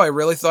great show. I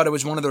really thought it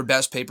was one of their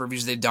best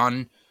pay-per-views they've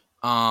done.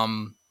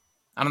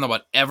 I don't know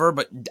about ever,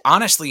 but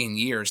honestly in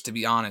years, to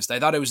be honest. I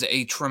thought it was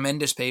a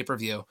tremendous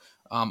pay-per-view.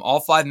 All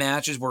 5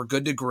 matches were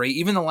good to great.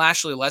 Even the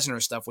Lashley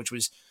Lesnar stuff, which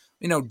was,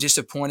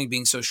 disappointing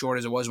being so short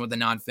as it was with the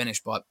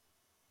non-finish, but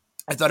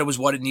I thought it was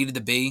what it needed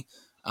to be.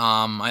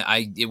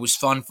 It was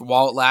fun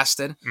while it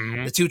lasted.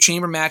 Mm-hmm. The 2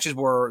 chamber matches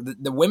were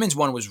the women's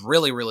one was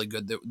really, really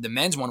good. The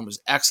men's one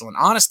was excellent.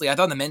 Honestly, I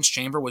thought the men's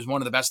chamber was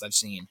one of the best I've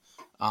seen.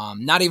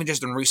 Not even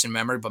just in recent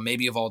memory, but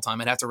maybe of all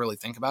time. I'd have to really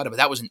think about it, but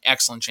that was an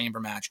excellent chamber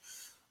match.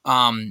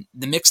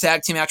 The mixed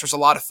tag team match was a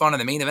lot of fun, and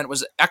the main event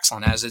was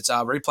excellent as it's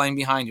replaying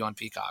behind you on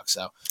Peacock.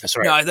 So that's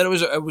right. No, I thought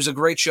it was a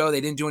great show.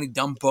 They didn't do any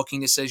dumb booking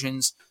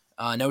decisions,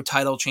 no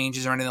title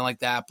changes or anything like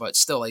that, but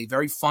still a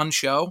very fun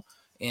show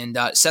and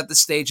set the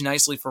stage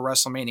nicely for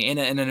WrestleMania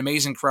and an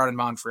amazing crowd in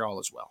Montreal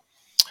as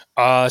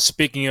well.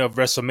 Speaking of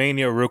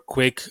WrestleMania, real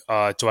quick,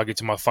 till I get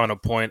to my final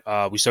point,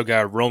 we still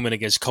got Roman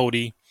against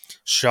Cody,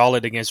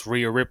 Charlotte against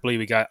Rhea Ripley.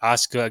 We got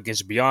Asuka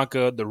against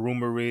Bianca. The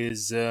rumor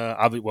is,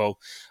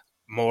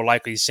 more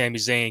likely Sami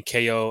Zayn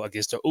KO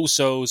against the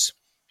Usos.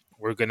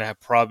 We're gonna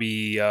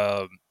probably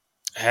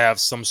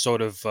have some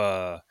sort of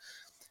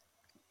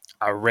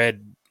I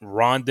read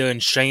Ronda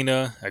and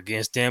Shayna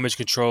against Damage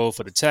Control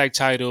for the tag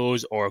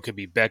titles, or it could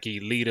be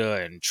Becky,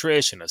 Lita, and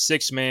Trish in a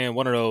 6-man.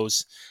 One of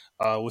those.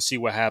 We'll see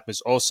what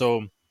happens.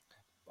 Also,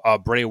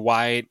 Bray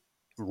Wyatt.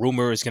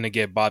 Rumor is going to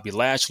get Bobby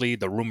Lashley.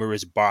 The rumor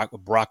is Brock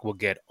will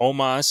get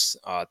Omos.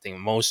 I think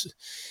most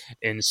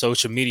in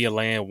social media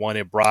land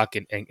wanted Brock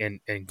and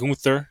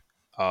Gunther.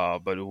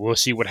 But we'll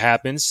see what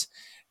happens.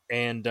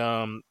 And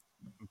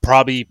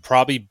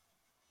probably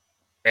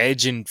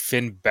Edge and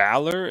Finn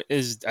Balor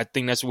I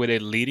think that's where they're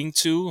leading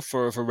to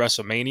for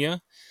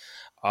WrestleMania.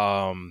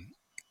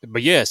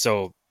 But yeah,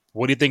 so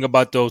what do you think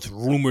about those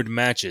rumored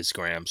matches,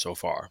 Graham, so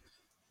far?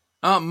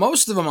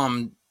 Most of them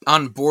I'm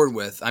on board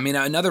with. I mean,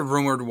 another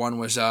rumored one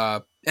was,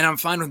 and I'm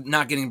fine with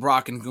not getting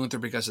Brock and Gunther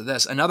because of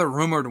this. Another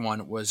rumored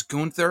one was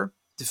Gunther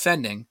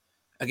defending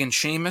against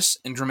Sheamus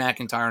and Drew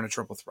McIntyre in a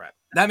triple threat.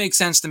 That makes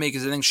sense to me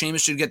because I think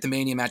Sheamus should get the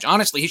Mania match.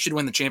 Honestly, he should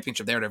win the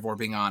championship there, if we're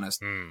being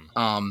honest.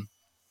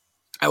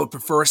 I would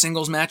prefer a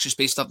singles match just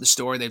based off the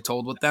story they've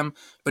told with them.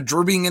 But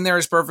Drew being in there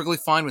is perfectly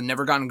fine. We've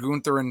never gotten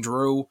Gunther and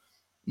Drew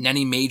in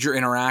any major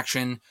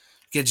interaction.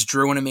 Gets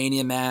Drew in a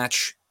Mania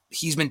match.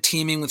 He's been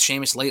teaming with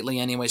Sheamus lately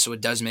anyway, so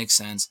it does make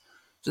sense.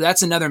 So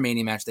that's another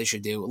Mania match they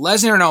should do.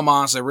 Lesnar and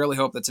Omos, I really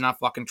hope that's not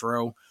fucking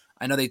true.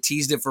 I know they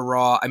teased it for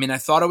Raw. I mean, I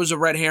thought it was a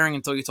red herring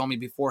until you told me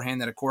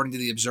beforehand that according to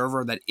the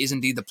Observer, that is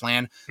indeed the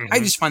plan. Mm-hmm. I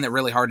just find that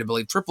really hard to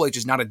believe. Triple H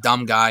is not a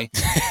dumb guy.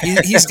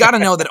 He's got to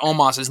know that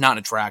Omos is not an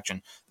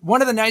attraction.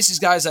 One of the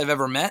nicest guys I've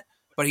ever met,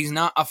 but he's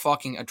not a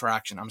fucking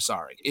attraction. I'm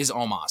sorry. Is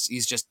Omos.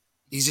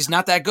 He's just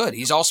not that good.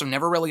 He's also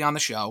never really on the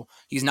show.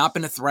 He's not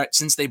been a threat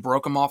since they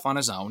broke him off on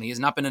his own. He has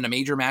not been in a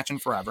major match in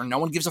forever. No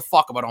one gives a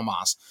fuck about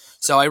Omos.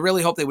 So I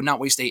really hope they would not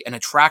waste an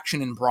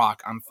attraction in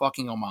Brock on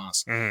fucking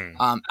Omos.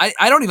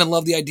 I don't even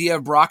love the idea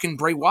of Brock and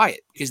Bray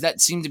Wyatt because that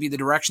seemed to be the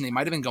direction they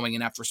might have been going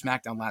in after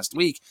SmackDown last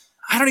week.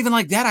 I don't even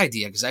like that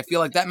idea because I feel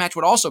like that match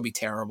would also be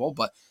terrible,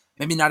 but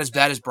maybe not as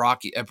bad as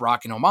Brock and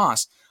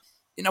Omos.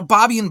 You know,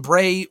 Bobby and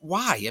Bray,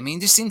 why? I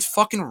mean, this seems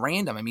fucking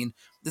random. I mean,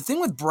 the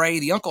thing with Bray,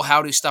 the Uncle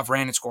Howdy stuff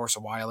ran its course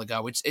a while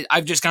ago.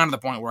 I've just gotten to the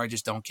point where I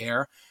just don't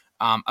care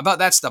about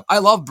that stuff. I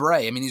love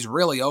Bray. I mean, he's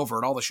really over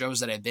at all the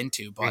shows that I've been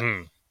to, but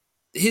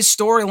his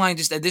storyline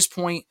just at this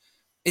point,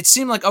 it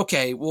seemed like,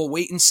 okay, we'll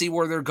wait and see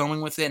where they're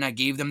going with it, and I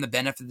gave them the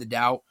benefit of the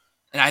doubt.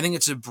 And I think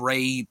it's a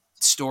Bray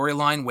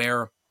storyline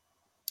where,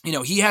 you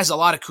know, he has a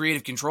lot of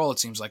creative control, it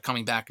seems like,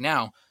 coming back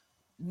now.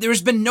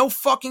 There's been no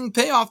fucking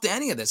payoff to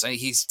any of this.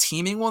 He's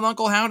teaming with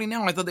Uncle Howdy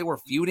now. I thought they were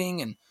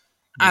feuding, and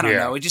I don't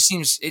know. It just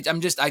seems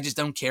I just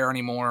don't care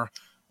anymore.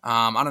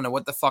 I don't know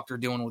what the fuck they're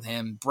doing with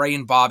him. Bray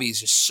and Bobby is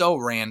just so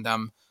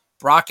random.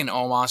 Brock and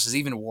Omos is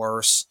even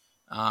worse.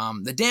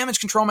 The Damage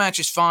Control match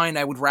is fine.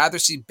 I would rather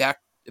see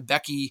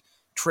Becky,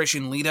 Trish,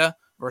 and Lita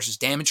versus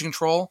Damage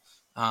Control.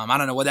 I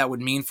don't know what that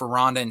would mean for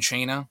Ronda and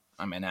Shayna.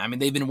 I mean,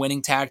 they've been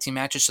winning tag team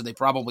matches, so they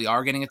probably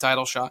are getting a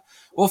title shot.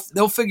 Well,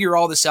 they'll figure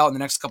all this out in the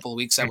next couple of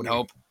weeks, I would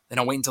hope. They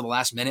don't wait until the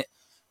last minute.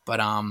 But,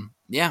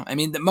 yeah, I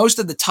mean, most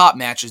of the top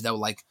matches, though,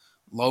 like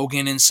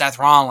Logan and Seth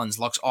Rollins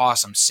looks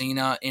awesome.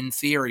 Cena in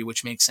theory,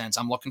 which makes sense.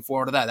 I'm looking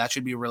forward to that. That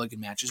should be a really good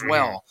match as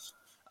well.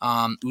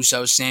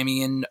 Usos,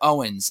 Sammy, and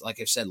Owens, like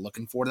I said,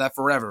 looking forward to that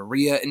forever.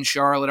 Rhea and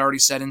Charlotte already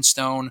set in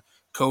stone.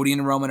 Cody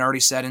and Roman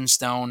already set in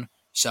stone.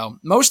 So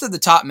most of the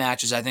top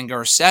matches, I think,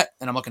 are set,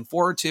 and I'm looking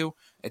forward to.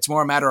 It's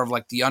more a matter of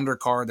like the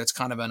undercard that's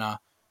kind of in a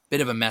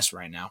bit of a mess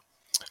right now.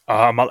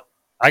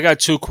 I got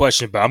 2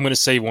 questions, but I'm going to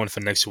save one for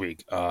next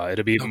week.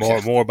 It'll be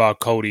more about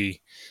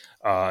Cody.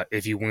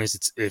 If he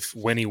wins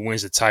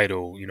the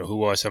title,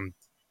 who are some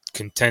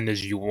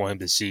contenders you want him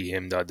to see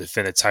him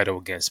defend the title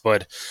against.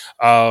 But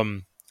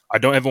I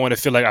don't ever want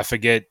to feel like I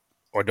forget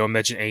or don't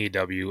mention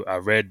AEW. I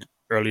read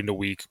early in the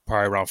week,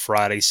 probably around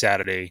Friday,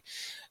 Saturday,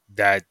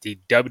 that the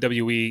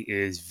WWE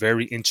is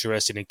very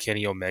interested in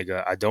Kenny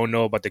Omega. I don't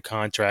know about the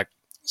contract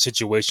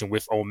situation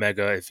with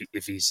Omega,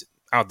 if he's,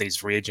 I don't think he's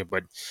free agent,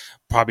 but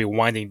probably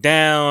winding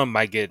down,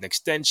 might get an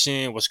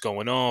extension, what's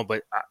going on.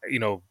 But,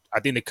 I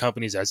think the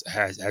company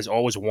has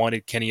always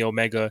wanted Kenny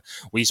Omega.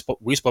 We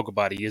spoke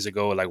about it years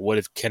ago, like what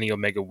if Kenny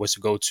Omega was to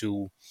go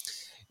to,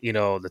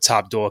 the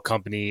Top Door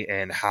company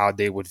and how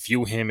they would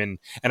view him. And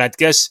I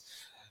guess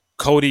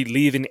Cody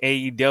leaving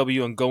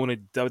AEW and going to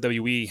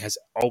WWE has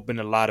opened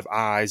a lot of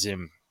eyes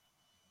and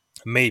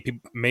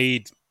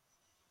made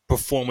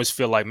performers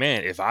feel like,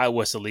 man, if I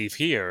was to leave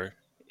here,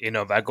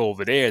 if I go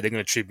over there, they're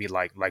going to treat me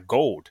like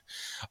gold.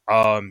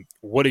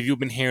 What have you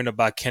been hearing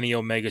about Kenny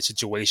Omega's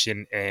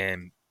situation,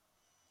 and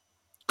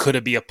could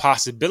it be a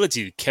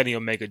possibility Kenny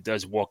Omega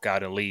does walk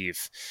out and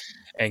leave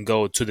and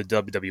go to the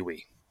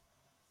WWE?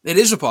 It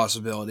is a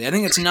possibility. I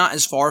think it's not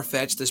as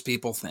far-fetched as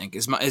people think,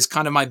 is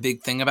kind of my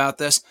big thing about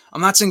this.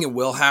 I'm not saying it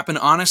will happen.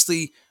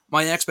 Honestly,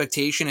 my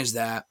expectation is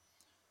that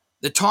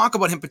the talk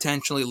about him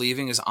potentially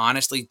leaving is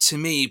honestly, to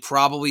me,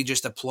 probably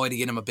just a ploy to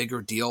get him a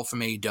bigger deal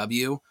from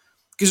AEW.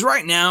 Because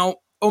right now,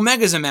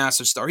 Omega's a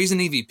massive star. He's an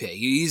EVP.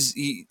 He's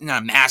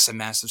not a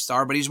massive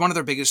star, but he's one of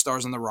their biggest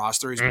stars on the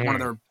roster. He's one of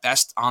their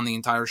best on the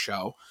entire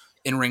show,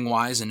 in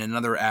ring-wise and in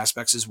other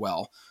aspects as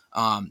well.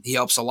 He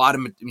helps a lot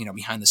of,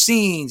 behind the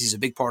scenes. He's a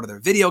big part of their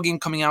video game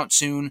coming out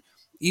soon.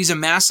 He's a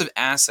massive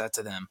asset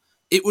to them.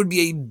 It would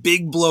be a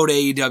big blow to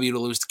AEW to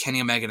lose to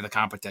Kenny Omega to the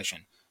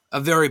competition. A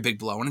very big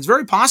blow. And it's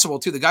very possible,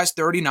 too. The guy's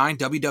 39.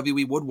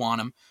 WWE would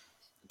want him.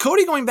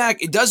 Cody going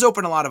back, it does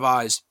open a lot of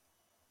eyes.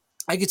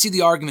 I could see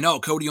the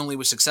argument, Cody only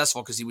was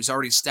successful because he was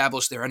already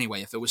established there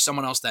anyway. If it was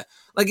someone else that,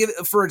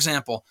 for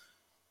example,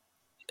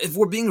 if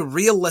we're being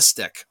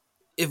realistic,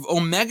 if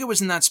Omega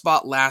was in that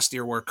spot last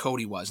year where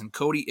Cody was, and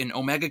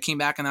Omega came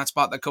back in that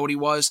spot that Cody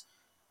was,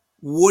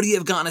 would he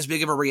have gotten as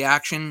big of a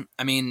reaction?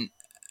 I mean,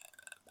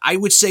 I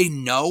would say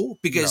no,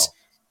 because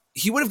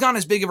he would have gotten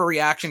as big of a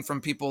reaction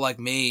from people like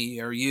me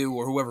or you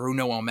or whoever who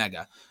know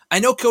Omega. I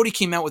know Cody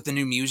came out with the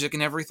new music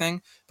and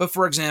everything, but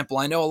for example,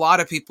 I know a lot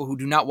of people who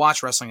do not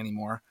watch wrestling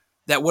anymore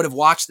that would have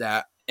watched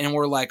that and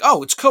were like,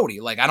 oh, it's Cody.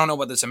 Like, I don't know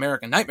about this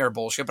American Nightmare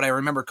bullshit, but I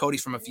remember Cody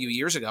from a few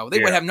years ago. They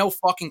would have no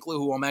fucking clue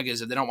who Omega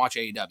is if they don't watch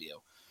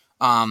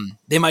AEW.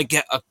 They might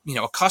get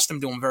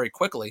accustomed to him very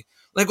quickly.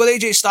 Like with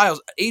AJ Styles,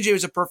 AJ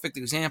was a perfect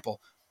example.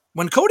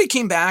 When Cody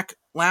came back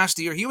last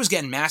year, he was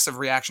getting massive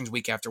reactions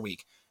week after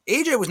week.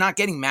 AJ was not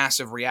getting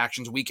massive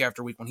reactions week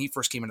after week when he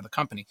first came into the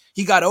company.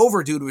 He got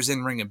over due to his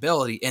in-ring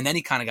ability, and then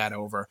he kind of got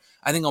over.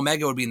 I think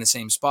Omega would be in the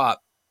same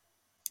spot.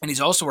 And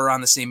he's also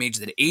around the same age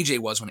that AJ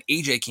was when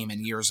AJ came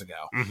in years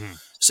ago. Mm-hmm.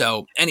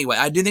 So anyway,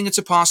 I do think it's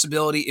a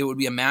possibility. It would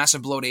be a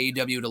massive blow to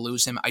AEW to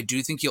lose him. I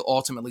do think he'll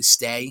ultimately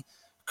stay.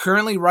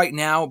 Currently, right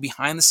now,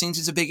 behind the scenes,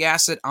 he's a big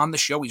asset. On the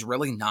show, he's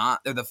really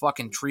not. They're the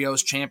fucking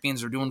trios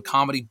champions. They're doing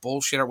comedy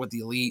bullshit with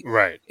the Elite.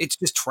 Right. It's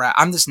just trap.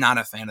 I'm just not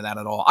a fan of that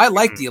at all. I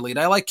like the Elite.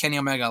 I like Kenny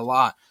Omega a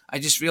lot. I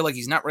just feel like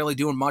he's not really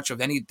doing much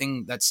of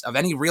anything that's of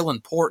any real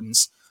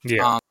importance.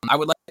 Yeah. I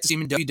would like to see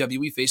him in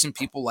WWE facing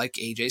people like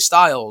AJ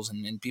Styles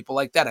and people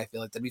like that. I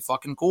feel like that'd be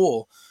fucking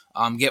cool.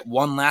 Get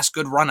one last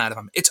good run out of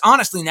him. It's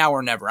honestly now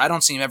or never. I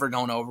don't see him ever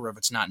going over if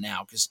it's not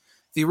now, because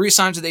if he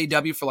re-signs with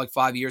AEW for like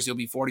 5 years, he'll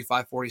be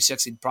 45,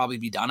 46. He'd probably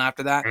be done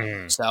after that.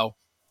 So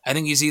I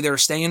think he's either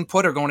staying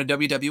put or going to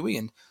WWE.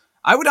 And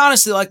I would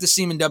honestly like to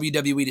see him in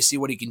WWE to see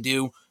what he can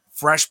do.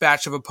 Fresh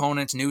batch of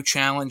opponents, new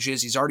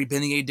challenges. He's already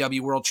been the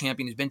AEW World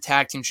Champion. He's been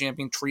Tag Team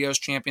Champion, Trios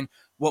Champion.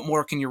 What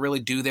more can you really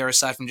do there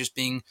aside from just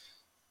being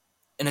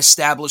an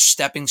established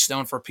stepping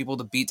stone for people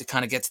to beat to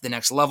kind of get to the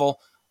next level?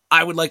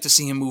 I would like to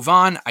see him move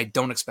on. I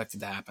don't expect it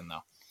to happen,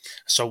 though.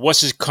 So what's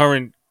his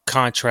current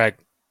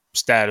contract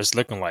status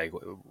looking like?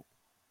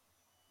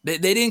 They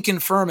didn't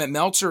confirm it.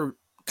 Meltzer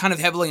kind of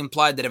heavily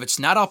implied that if it's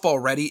not up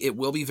already, it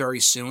will be very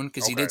soon,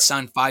 because he did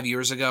sign 5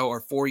 years ago or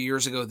 4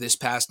 years ago this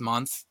past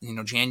month,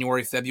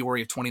 January,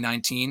 February of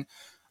 2019.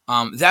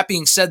 That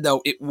being said,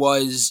 though, it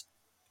was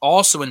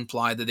also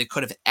implied that they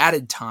could have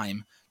added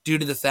time due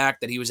to the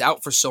fact that he was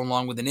out for so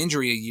long with an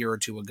injury a year or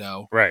two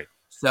ago. Right.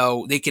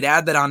 So they could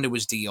add that onto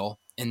his deal.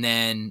 And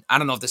then, I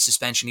don't know if the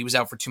suspension, he was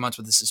out for 2 months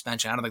with the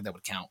suspension. I don't think that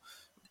would count.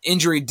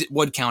 injury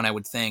would count, I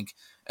would think.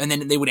 And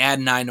then they would add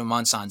 9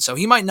 months on. So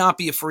he might not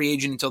be a free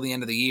agent until the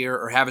end of the year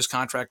or have his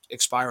contract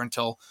expire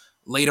until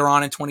later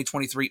on in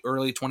 2023,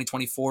 early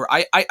 2024.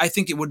 I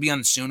think it would be on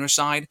the sooner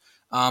side.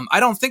 I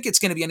don't think it's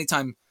going to be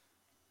anytime.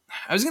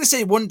 I was going to say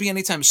it wouldn't be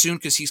anytime soon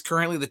because he's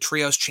currently the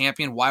Trios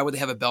champion. Why would they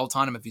have a belt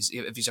on him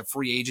if he's a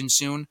free agent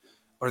soon,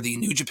 or the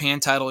New Japan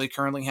title he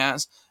currently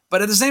has?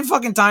 But at the same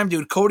fucking time,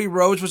 dude, Cody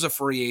Rhodes was a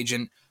free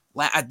agent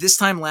at this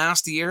time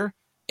last year.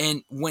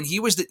 And when he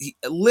was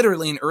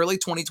literally in early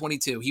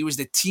 2022, he was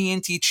the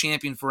TNT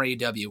champion for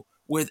AEW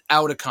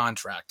without a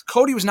contract.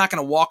 Cody was not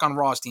going to walk on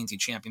Raw as TNT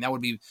champion. That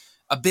would be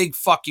a big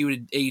fuck you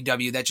to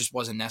AEW. That just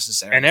wasn't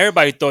necessary. And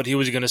everybody thought he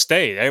was going to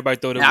stay. Everybody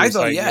thought it was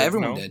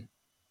everyone did.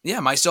 Yeah,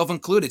 myself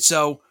included.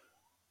 So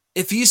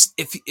if he's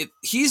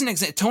an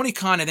example, Tony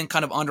Khan, I think,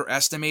 kind of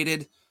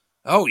underestimated.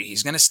 Oh,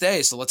 he's going to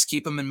stay, so let's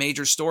keep him in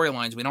major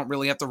storylines. We don't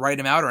really have to write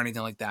him out or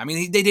anything like that. I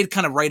mean, they did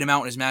kind of write him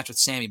out in his match with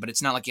Sammy, but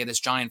it's not like he had this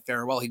giant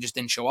farewell. He just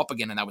didn't show up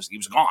again, and he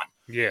was gone.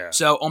 Yeah.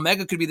 So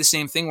Omega could be the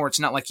same thing, where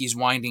it's not like he's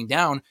winding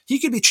down. He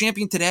could be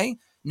champion today,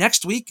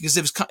 next week, because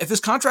if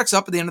his contract's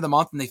up at the end of the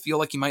month and they feel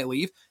like he might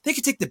leave, they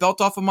could take the belt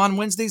off him on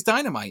Wednesday's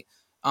Dynamite.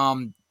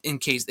 In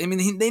case, I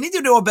mean, they need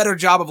to do a better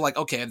job of like,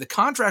 okay, if the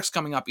contract's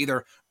coming up,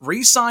 either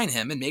re-sign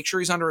him and make sure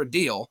he's under a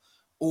deal,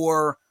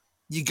 or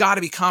you got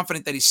to be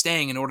confident that he's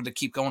staying in order to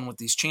keep going with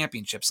these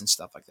championships and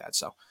stuff like that.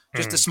 So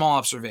just a small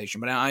observation,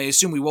 but I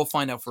assume we will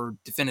find out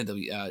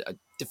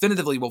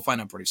definitively we'll find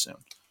out pretty soon.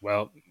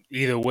 Well,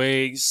 either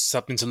way,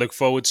 something to look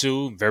forward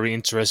to. Very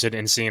interested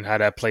in seeing how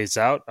that plays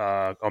out.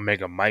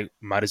 Omega might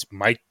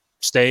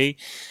stay,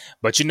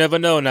 but you never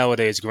know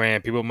nowadays,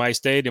 Grant. People might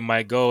stay, they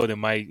might go, they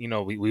might,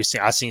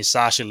 I seen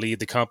Sasha leave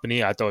the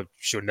company. I thought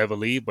she'll never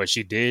leave, but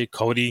she did.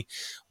 Cody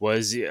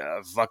was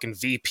fucking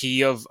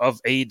VP of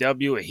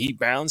AEW, and he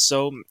bounced.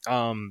 So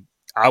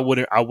I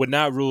would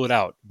not rule it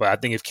out. But I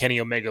think if Kenny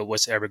Omega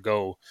was to ever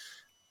go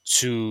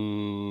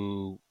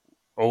to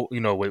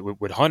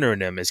with Hunter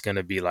and them, it's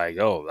gonna be like,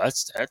 oh,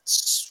 that's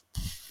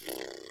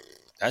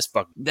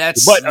fucking.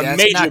 But a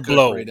major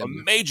blow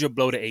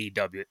to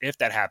AEW if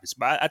that happens.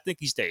 But I think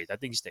he stays. I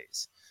think he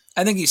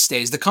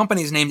stays. The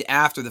company's named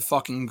after the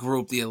fucking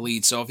group, the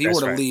Elite. So if he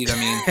were to leave, I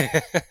mean,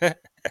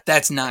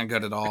 that's not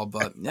good at all.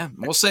 But yeah,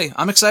 we'll see.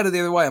 I'm excited the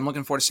other way. I'm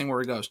looking forward to seeing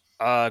where he goes.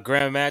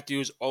 Graham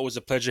Matthews, always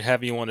a pleasure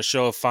having you on the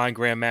show. Find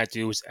Graham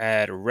Matthews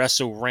at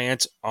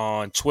WrestleRant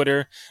on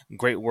Twitter.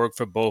 Great work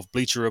for both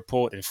Bleacher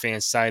Report and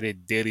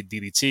fan-sided Daily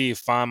DDT.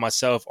 Find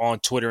myself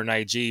on Twitter and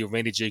IG,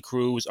 Randy J.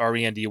 Cruz,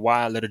 RENDY,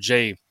 letter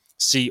J.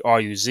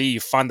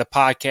 CRUZ. Find the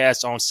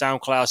podcast on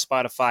SoundCloud,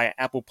 Spotify, and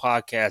Apple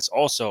Podcasts.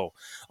 Also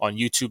on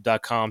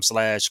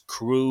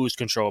YouTube.com/Cruise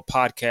Control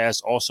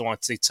Podcast. Also on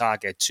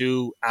TikTok at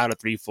 2 out of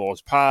 3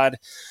 Falls Pod.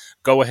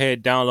 Go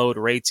ahead, download,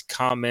 rate,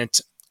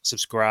 comment,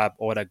 subscribe,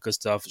 all that good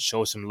stuff.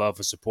 Show some love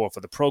and support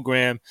for the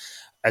program.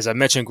 As I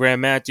mentioned,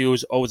 Graham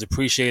Matthews, always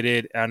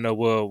appreciated. I know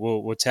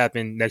we'll tap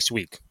in next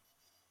week.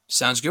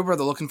 Sounds good,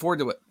 brother. Looking forward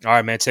to it. All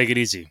right, man. Take it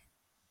easy.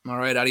 All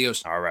right.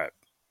 Adios. All right.